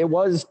manager. It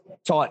was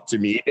taught to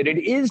me that it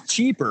is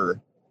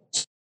cheaper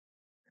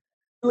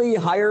to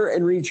hire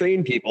and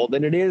retrain people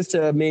than it is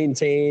to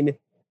maintain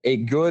a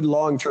good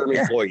long-term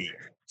employee.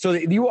 So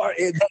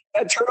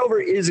that turnover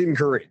is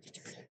encouraged.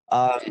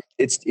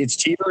 It's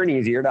cheaper and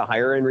easier to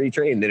hire and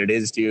retrain than it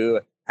is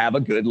to have a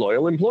good,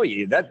 loyal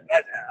employee. That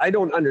I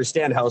don't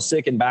understand how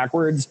sick and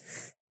backwards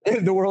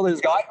the world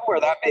has gotten where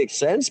that makes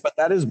sense, but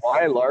that is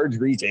why large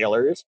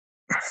retailers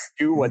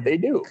do what they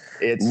do.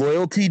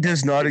 Loyalty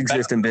does not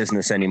exist in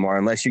business anymore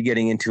unless you're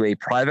getting into a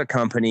private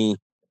company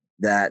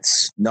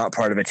that's not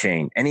part of a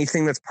chain.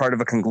 Anything that's part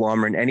of a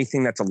conglomerate,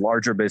 anything that's a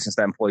larger business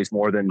that employs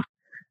more than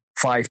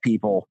 5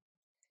 people,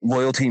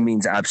 loyalty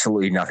means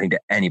absolutely nothing to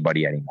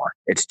anybody anymore.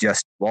 It's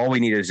just, all we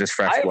need is just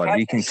fresh blood.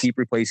 We can keep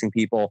replacing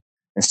people.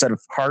 Instead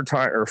of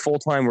part-time or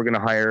full-time, we're going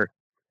to hire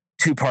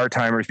 2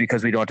 part-timers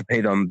because we don't have to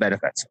pay them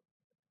benefits.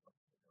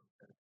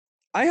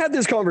 I had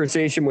this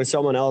conversation with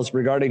someone else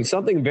regarding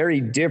something very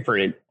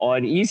different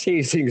on East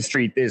Hastings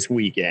Street this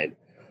weekend.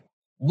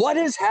 What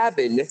has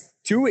happened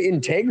to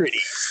integrity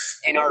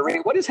in our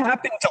race? What has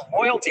happened to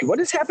loyalty? What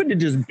has happened to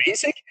just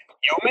basic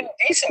human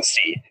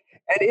decency?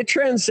 And it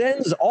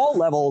transcends all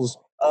levels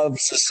of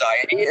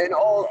society and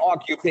all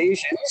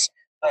occupations.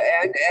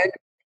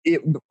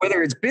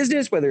 Whether it's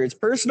business, whether it's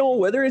personal,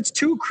 whether it's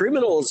 2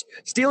 criminals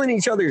stealing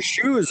each other's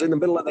shoes in the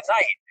middle of the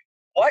night.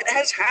 What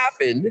has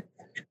happened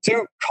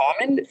to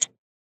common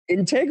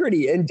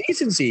integrity and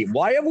decency?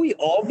 Why have we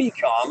all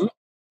become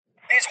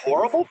these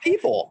horrible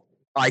people?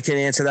 I can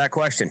answer that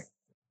question.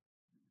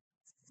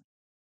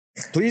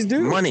 Please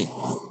do. Money.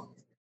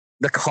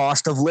 The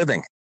cost of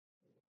living.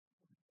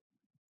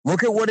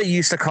 Look at what it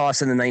used to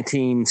cost in the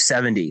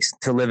 1970s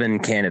to live in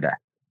Canada.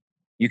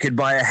 You could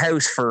buy a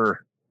house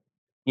for,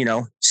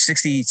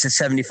 $60,000 to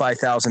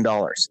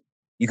 $75,000.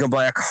 You can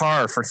buy a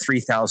car for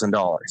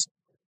 $3,000.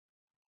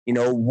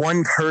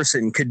 One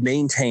person could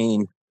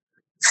maintain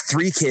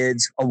 3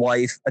 kids, a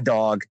wife, a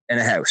dog,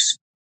 and a house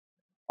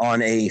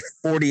on a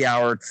 40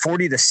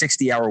 to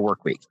 60 hour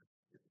work week.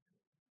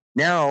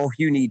 Now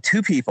you need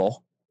 2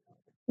 people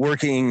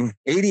working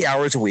 80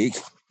 hours a week,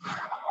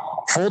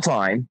 full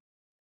time.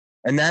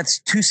 And that's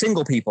 2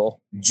 single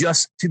people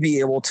just to be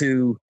able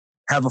to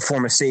have a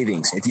form of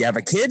savings. If you have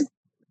a kid,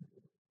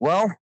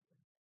 well,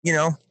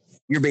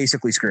 you're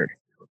basically screwed.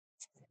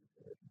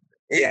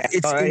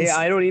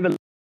 I don't even.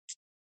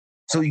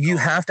 So you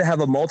have to have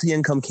a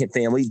multi-income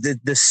family.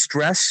 The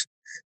stress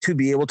to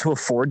be able to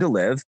afford to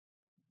live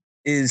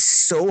is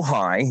so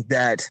high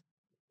that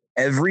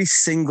every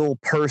single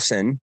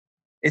person,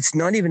 it's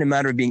not even a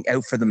matter of being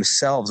out for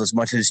themselves as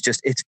much as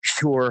just it's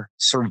pure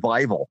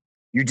survival.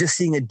 You're just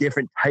seeing a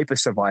different type of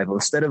survival.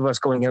 Instead of us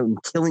going out and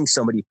killing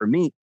somebody for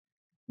meat,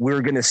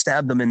 we're going to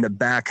stab them in the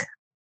back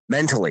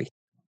mentally.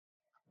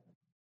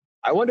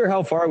 I wonder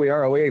how far we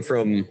are away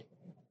from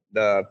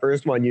the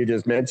first one you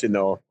just mentioned,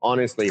 though.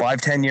 Honestly,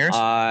 5-10 years.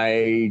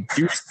 I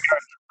do see our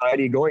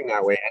society going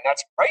that way, and that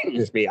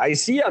frightens me. I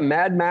see a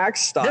Mad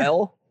Max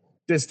style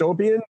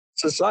dystopian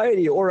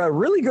society, or a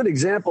really good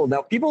example.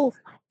 Now, people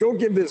don't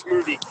give this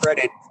movie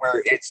credit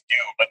where it's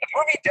due, but the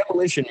movie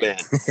Demolition Man,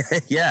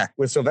 Yeah.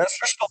 with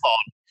Sylvester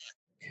Stallone,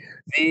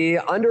 the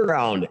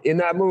underground in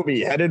that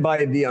movie, headed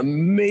by the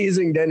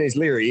amazing Dennis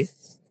Leary.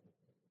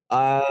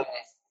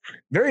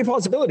 Very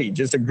possibility,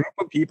 just a group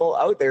of people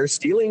out there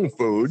stealing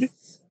food,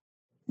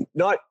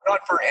 not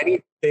for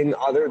anything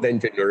other than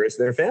to nourish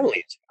their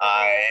families.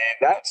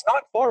 That's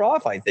not far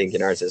off, I think,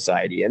 in our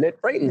society, and it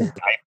frightens me.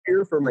 I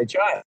fear for my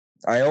child.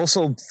 I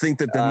also think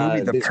that the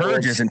movie The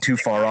Purge isn't too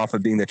far off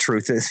of being the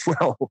truth as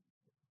well.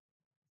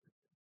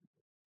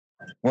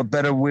 What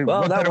better way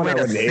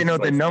to thin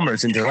out the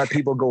numbers and to let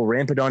people go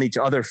rampant on each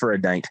other for a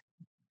night?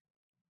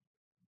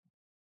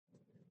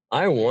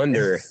 I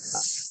wonder.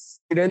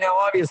 Now,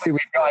 obviously, we've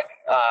got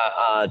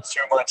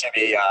too much of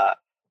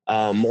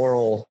a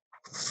moral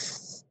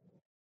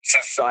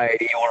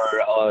society,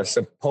 or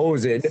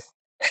supposed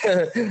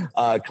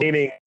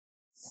claiming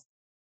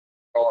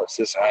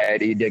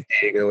society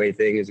dictating the way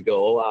things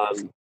go,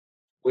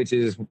 which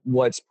is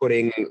what's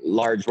putting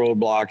large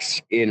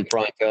roadblocks in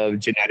front of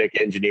genetic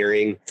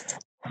engineering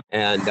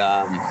and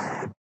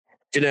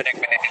genetic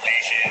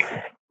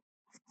manipulation,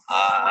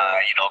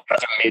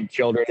 custom-made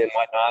children and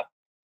whatnot.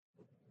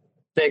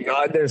 Thank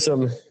God there's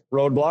some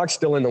roadblocks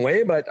still in the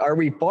way, but are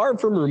we far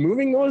from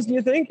removing those, do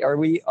you think? Are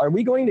we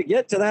going to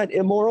get to that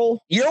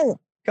immoral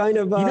kind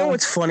of... you know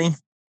what's funny?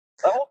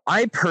 Oh?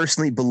 I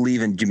personally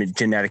believe in human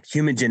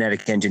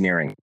genetic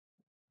engineering.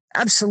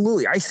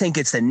 Absolutely. I think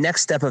it's the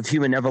next step of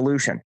human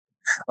evolution.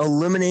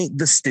 Eliminate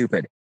the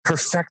stupid.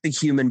 Perfect the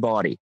human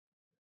body.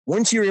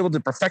 Once you're able to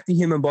perfect the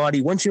human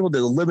body, once you're able to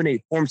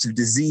eliminate forms of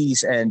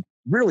disease and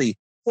really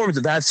forms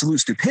of absolute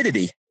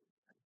stupidity,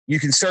 you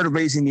can start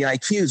raising the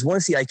IQs.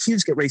 Once the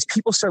IQs get raised,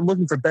 people start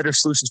looking for better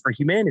solutions for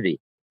humanity.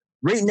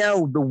 Right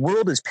now, the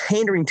world is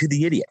pandering to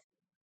the idiot.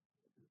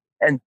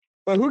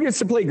 But who gets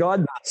to play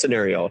God in that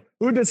scenario?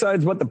 Who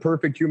decides what the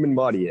perfect human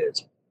body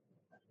is?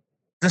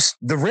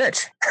 The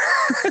rich.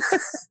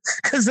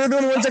 Because they're the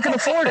only ones that can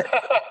afford it.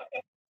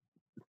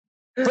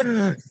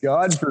 But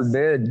God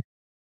forbid.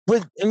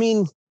 But, I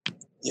mean,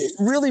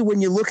 really,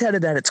 when you look at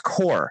it at its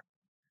core,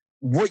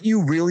 what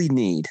you really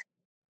need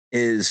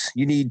is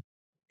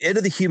out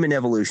of the human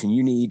evolution,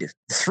 you need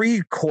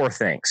 3 core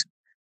things.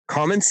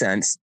 Common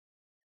sense,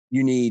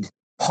 you need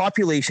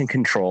population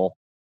control,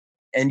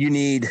 and you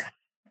need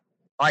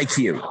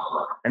IQ.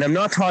 And I'm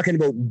not talking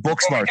about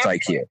book smarts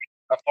IQ.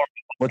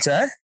 What's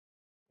that?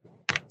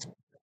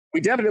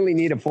 We definitely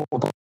need a full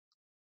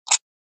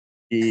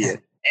be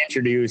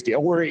introduced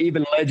or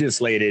even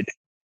legislated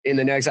in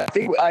the next. I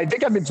think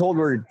I've been told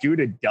we're due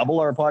to double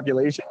our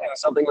population in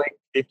something like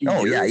 50 years.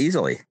 Oh, yeah,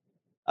 easily.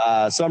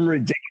 Some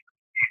ridiculous.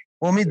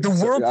 Well, I mean, the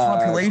world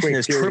population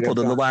has tripled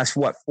in the last,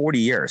 40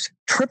 years?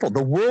 Tripled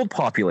the world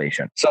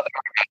population. So,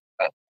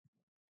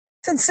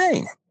 it's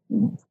insane.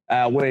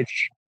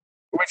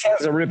 Which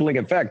has a rippling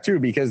effect, too,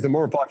 because the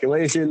more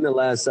population, the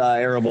less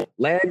arable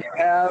land you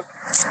have.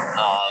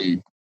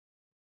 And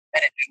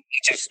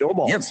it just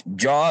snowballs. Yep.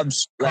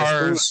 Jobs,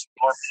 cars,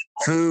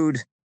 food,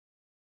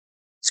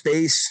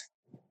 space.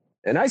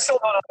 And I still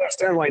don't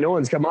understand why no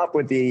one's come up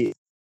with the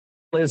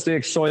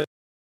realistic soil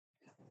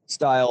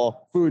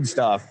style food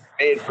stuff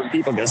made from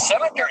people, because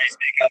cemeteries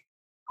make up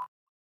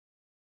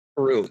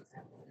room.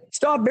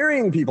 Stop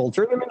burying people,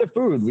 turn them into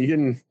food. We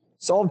can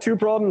solve 2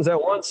 problems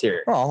at once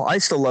here. Well, I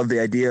still love the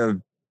idea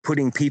of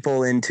putting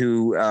people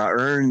into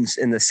urns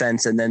in the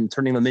sense and then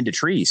turning them into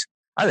trees.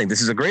 I think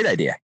this is a great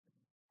idea.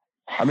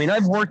 I mean,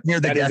 I've worked near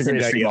the death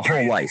industry my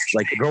whole life,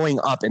 like growing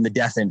up in the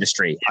death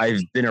industry.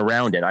 I've been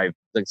around it. Like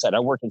I said, I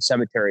work in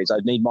cemeteries.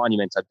 I've made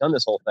monuments. I've done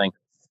this whole thing.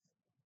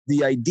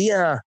 The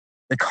idea,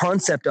 the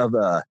concept of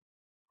a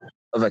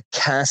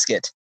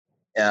casket,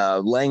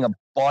 laying a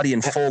body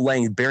in full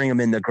length, burying them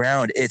in the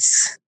ground,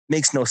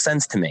 makes no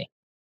sense to me.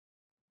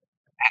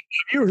 Have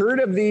you heard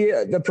of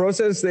the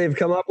process they've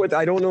come up with?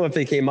 I don't know if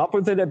they came up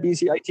with it at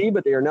BCIT,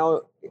 but they are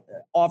now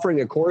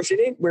offering a course in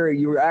it where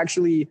you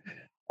actually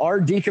are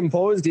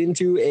decomposed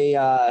into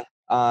a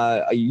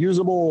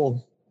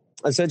usable,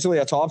 essentially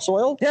a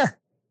topsoil. Yeah.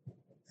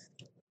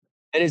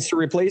 And it's to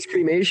replace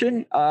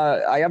cremation.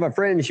 I have a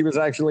friend, she was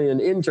actually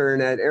an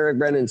intern at Eric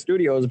Brennan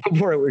Studios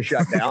before it was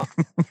shut down.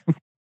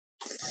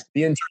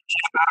 The internship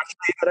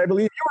actually that I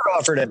believe you were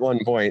offered at one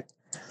point.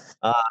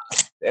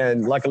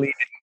 And luckily it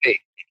didn't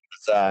take,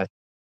 because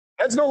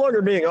that's no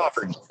longer being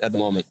offered at the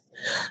moment.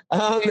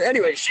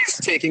 Anyway, she's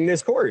taking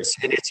this course,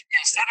 and it's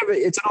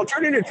an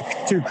alternative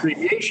to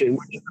cremation,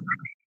 which is a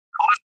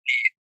costly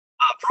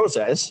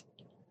process.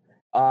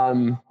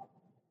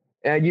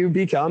 And you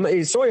become a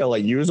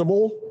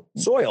usable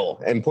soil,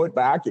 and put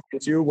back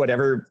into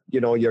whatever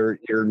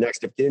your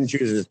next of kin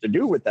chooses to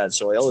do with that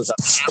soil is up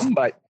to them.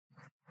 But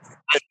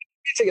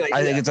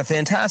I think it's a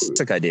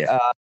fantastic idea.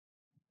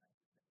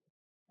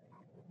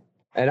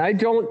 And I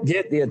don't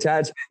get the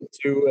attachment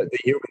to the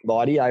human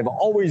body. I've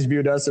always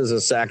viewed us as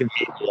a sack of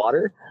meat and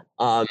water.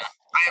 I am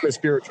a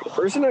spiritual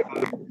person.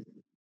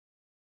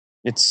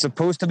 It's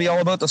supposed to be all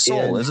about the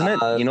soul, isn't it?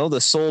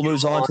 The soul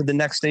moves on to the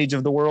next stage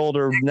of the world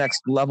or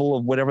next level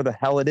of whatever the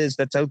hell it is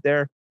that's out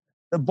there.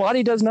 The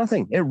body does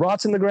nothing. It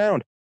rots in the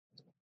ground.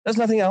 Does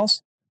nothing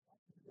else.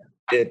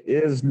 It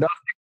is nothing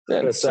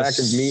but a sack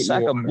of meat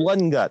sack of blood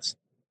and guts.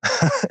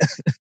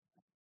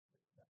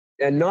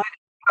 And not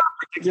a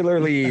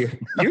particularly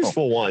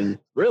useful one,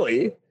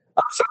 really.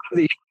 Some of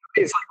the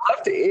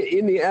left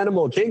in the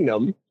animal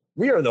kingdom,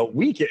 we are the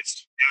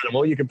weakest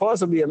animal you could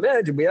possibly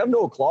imagine. We have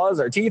no claws.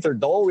 Our teeth are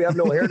dull. We have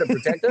no hair to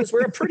protect us.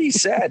 We're a pretty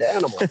sad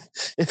animal.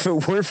 If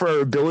it weren't for our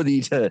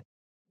ability to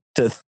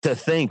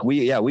think,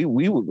 we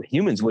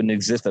humans wouldn't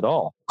exist at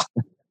all.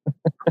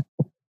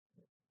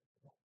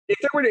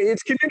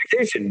 It's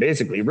communication,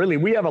 basically. Really,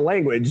 we have a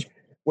language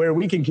where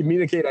we can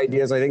communicate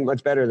ideas, I think,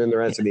 much better than the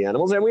rest of the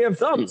animals. And we have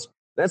thumbs.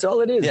 That's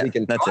all it is. Yeah, we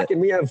can talk and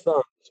we have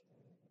thumbs.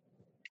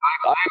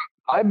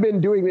 I've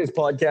been doing this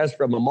podcast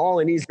from a mall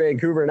in East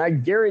Vancouver, and I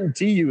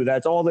guarantee you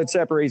that's all that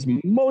separates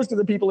most of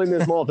the people in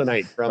this mall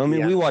tonight from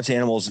we watch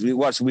animals.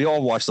 We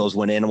all watch those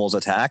when animals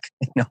attack.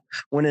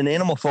 When an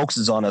animal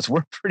focuses on us,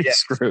 we're pretty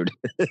screwed.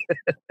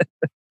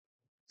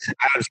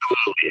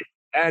 Absolutely.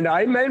 And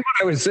I meant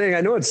what I was saying.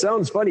 I know it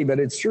sounds funny, but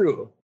it's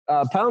true.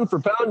 Pound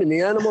for pound in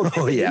the animal.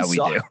 Oh, yeah, we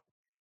do.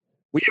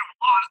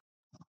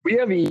 We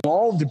have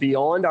evolved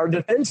beyond our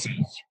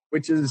defenses,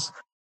 which is,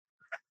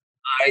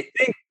 I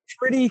think,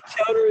 pretty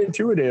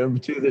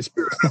counterintuitive to the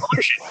spirit of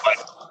evolution. But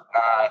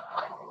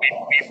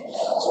we've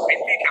evolved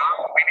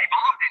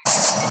into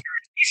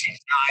species.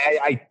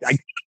 I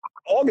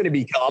all going to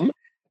become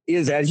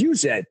is, as you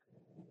said,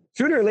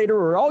 sooner or later,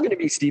 we're all going to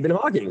be Stephen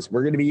Hawking.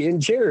 We're going to be in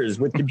chairs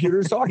with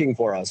computers talking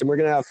for us, and we're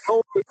going to have.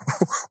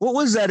 What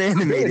was that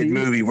animated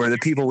movie where the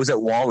people was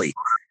at Wall-E?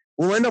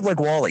 We'll end up like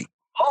Wall-E.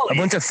 A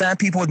bunch of fat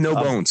people with no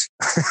bones.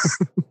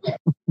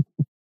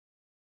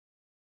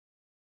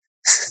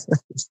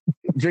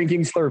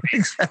 Drinking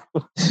Slurpees.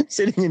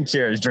 Sitting in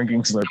chairs,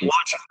 drinking Slurpees.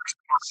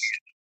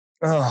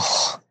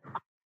 Oh,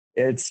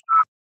 it's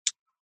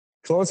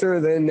closer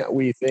than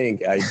we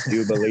think, I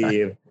do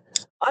believe.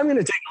 I'm going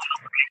to take a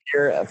little break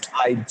here.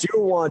 I do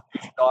want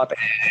to stop.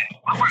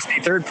 What's the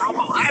third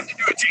promo? I have to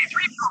do a J3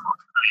 promo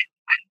tonight.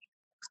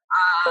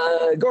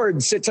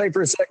 Gordon, sit tight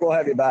for a sec. We'll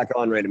have you back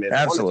on right a minute.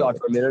 Absolutely. I want to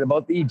talk for a minute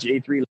about the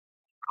J3.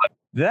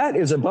 That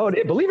is about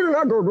it. Believe it or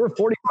not, Gordon, we're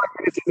 45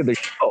 minutes into the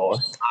show.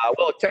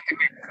 Well,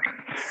 technically,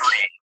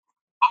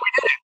 but we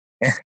did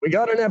it. We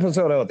got an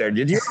episode out there.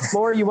 Did you have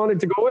more you wanted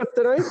to go with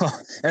tonight?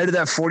 Out of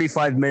that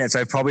 45 minutes,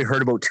 I've probably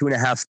heard about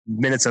 2.5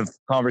 minutes of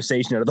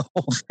conversation out of the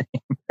whole thing.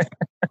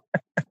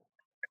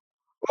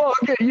 Well,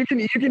 okay, you can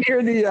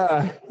hear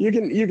the you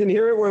can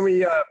hear it when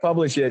we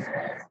publish it,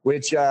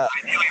 which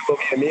ideally will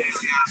be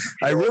immediately.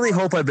 I really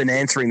hope I've been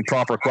answering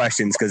proper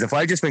questions, because if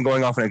I've just been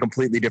going off on a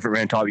completely different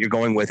random topic, you're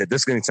going with it.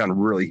 This is going to sound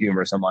really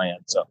humorous on my end.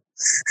 So,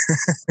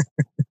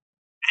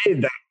 hey,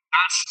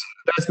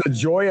 that's the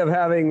joy of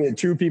having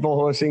two people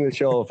hosting the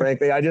show.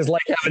 Frankly, I just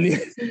like having you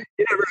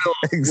never know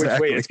exactly.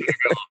 which way it's going to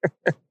go.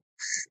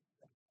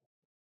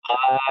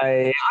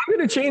 I'm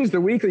going to change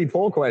the weekly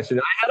poll question.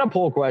 I had a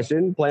poll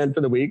question planned for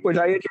the week, which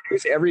I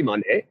introduce every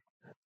Monday.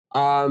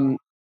 The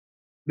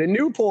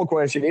new poll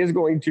question is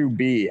going to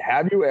be,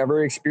 have you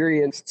ever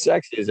experienced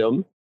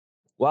sexism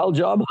while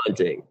job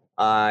hunting?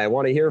 I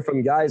want to hear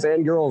from guys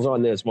and girls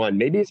on this one.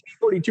 Maybe it's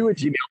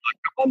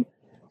 42@gmail.com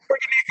or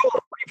give me a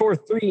call,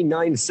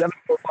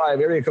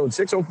 343-9745, area code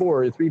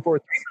 604-343.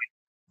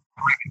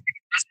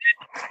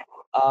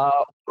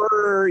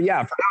 For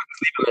now, just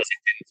leave a message.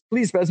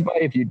 Please specify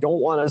if you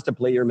don't want us to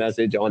play your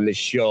message on the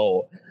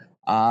show.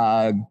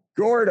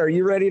 Gord, are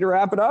you ready to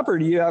wrap it up, or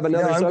do you have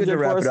another subject good to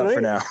wrap for us it up tonight?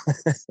 for now.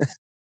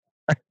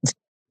 All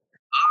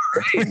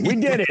right, we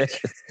did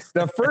it.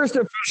 The first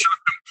official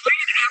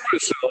complete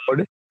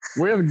episode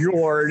with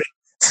Gord.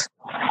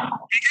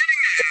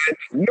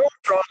 No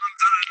problems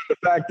on the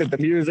fact that the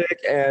music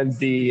and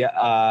the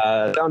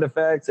sound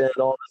effects and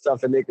all the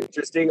stuff that make it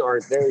interesting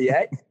aren't there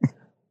yet.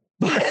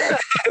 But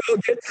we'll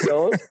get to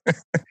those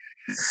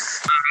as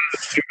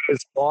soon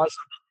as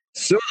possible.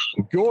 So,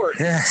 Gord,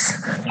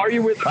 Yes. are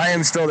you with us? I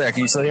am still there.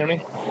 Can you still hear me?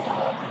 Yes.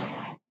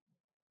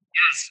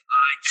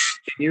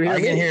 Can you hear I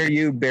me? can hear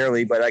you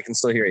barely, but I can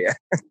still hear you.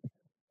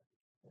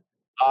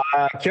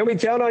 Can we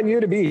count on you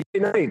to be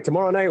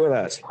tomorrow night with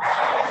us?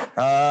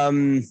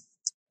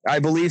 I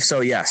believe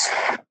so, yes.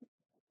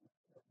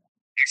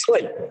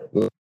 Excellent.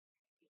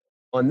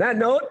 On that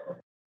note,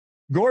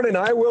 Gord and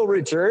I will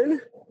return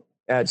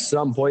at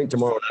some point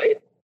tomorrow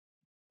night.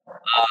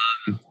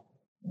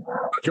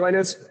 Join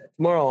us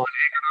tomorrow on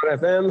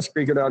Anchor.fm,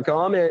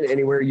 Spreaker.com, and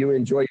anywhere you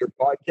enjoy your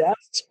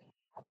podcasts.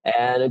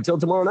 And until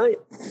tomorrow night,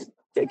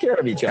 take care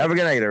of each other. Have a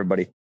good night,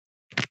 everybody.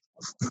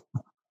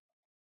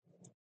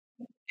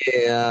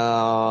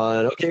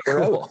 Yeah. Okay,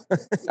 we're out.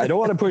 I don't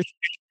want to push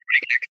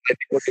I think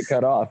we'll get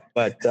cut off.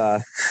 But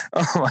Oh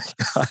my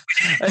God.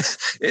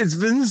 It's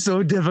been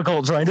so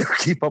difficult trying to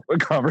keep up with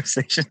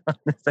conversation on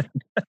this thing.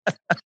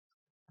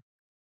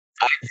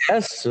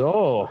 yes,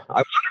 so I wonder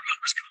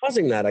what was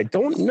causing that. I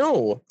don't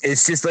know.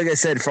 It's just like I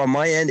said, from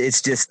my end,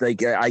 it's just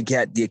like I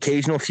get the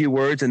occasional few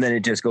words and then it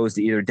just goes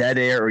to either dead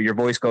air or your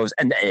voice goes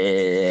and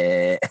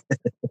I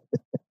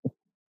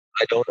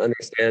don't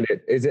understand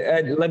it. Is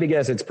it? Let me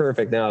guess. It's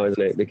perfect now,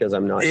 isn't it? Because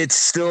I'm not. it's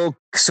still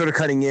sort of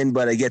cutting in,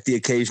 but I get the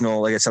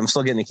occasional, like I said, I'm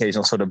still getting the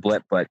occasional sort of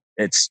blip, but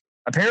it's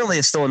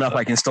still enough.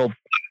 I can still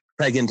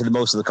peg into the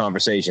most of the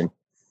conversation.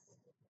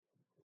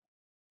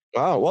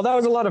 Wow. Well, that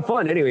was a lot of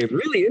fun. Anyway,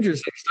 really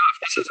interesting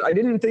stuff. I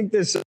didn't think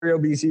this Stereo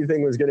BC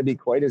thing was going to be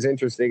quite as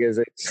interesting as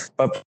it's,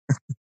 but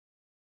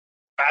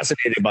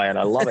fascinated by it.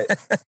 I love it.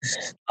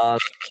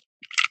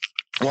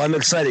 Well, I'm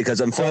excited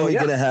because I'm finally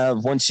going to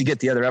have, once you get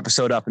the other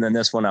episode up and then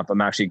this one up,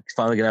 I'm actually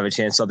finally going to have a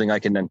chance, something I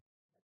can then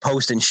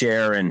post and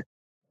share and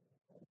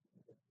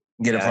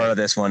get a part of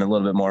this one a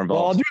little bit more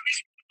involved. Well, I'll do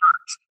this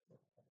first.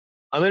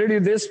 I'm going to do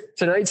this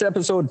tonight's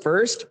episode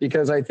first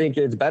because I think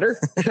it's better.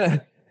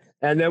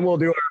 And then we'll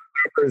do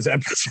our bloopers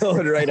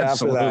episode right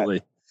after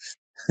that.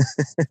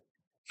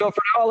 So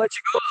for now, I'll let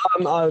you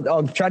go.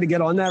 I'll try to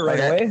get on that right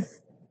away.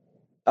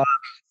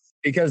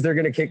 Because they're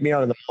going to kick me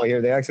out of the mall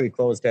here. They actually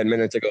closed 10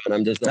 minutes ago, and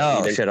I'm just not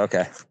leaving. Shit,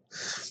 okay.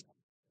 So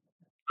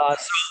I'll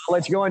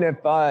let you go, and if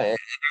there's any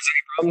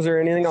problems or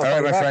anything, I'll All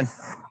right, my back. friend.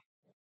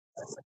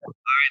 All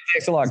right,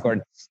 thanks a lot,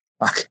 Gordon.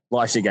 Fuck,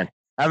 lost you again.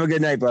 Have a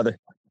good night, brother.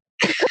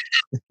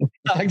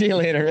 Talk to you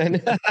later,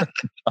 man.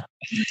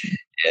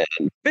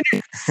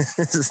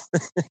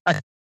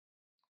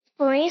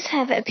 Boys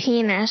have a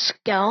penis,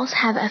 girls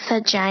have a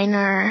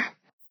vagina.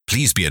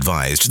 Please be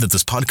advised that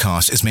this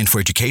podcast is meant for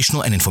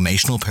educational and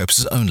informational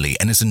purposes only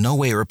and is in no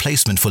way a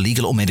replacement for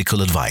legal or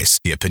medical advice.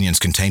 The opinions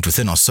contained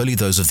within are solely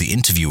those of the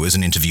interviewers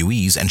and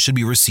interviewees and should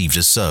be received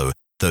as so.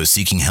 Those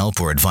seeking help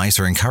or advice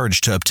are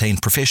encouraged to obtain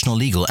professional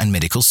legal and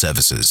medical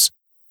services.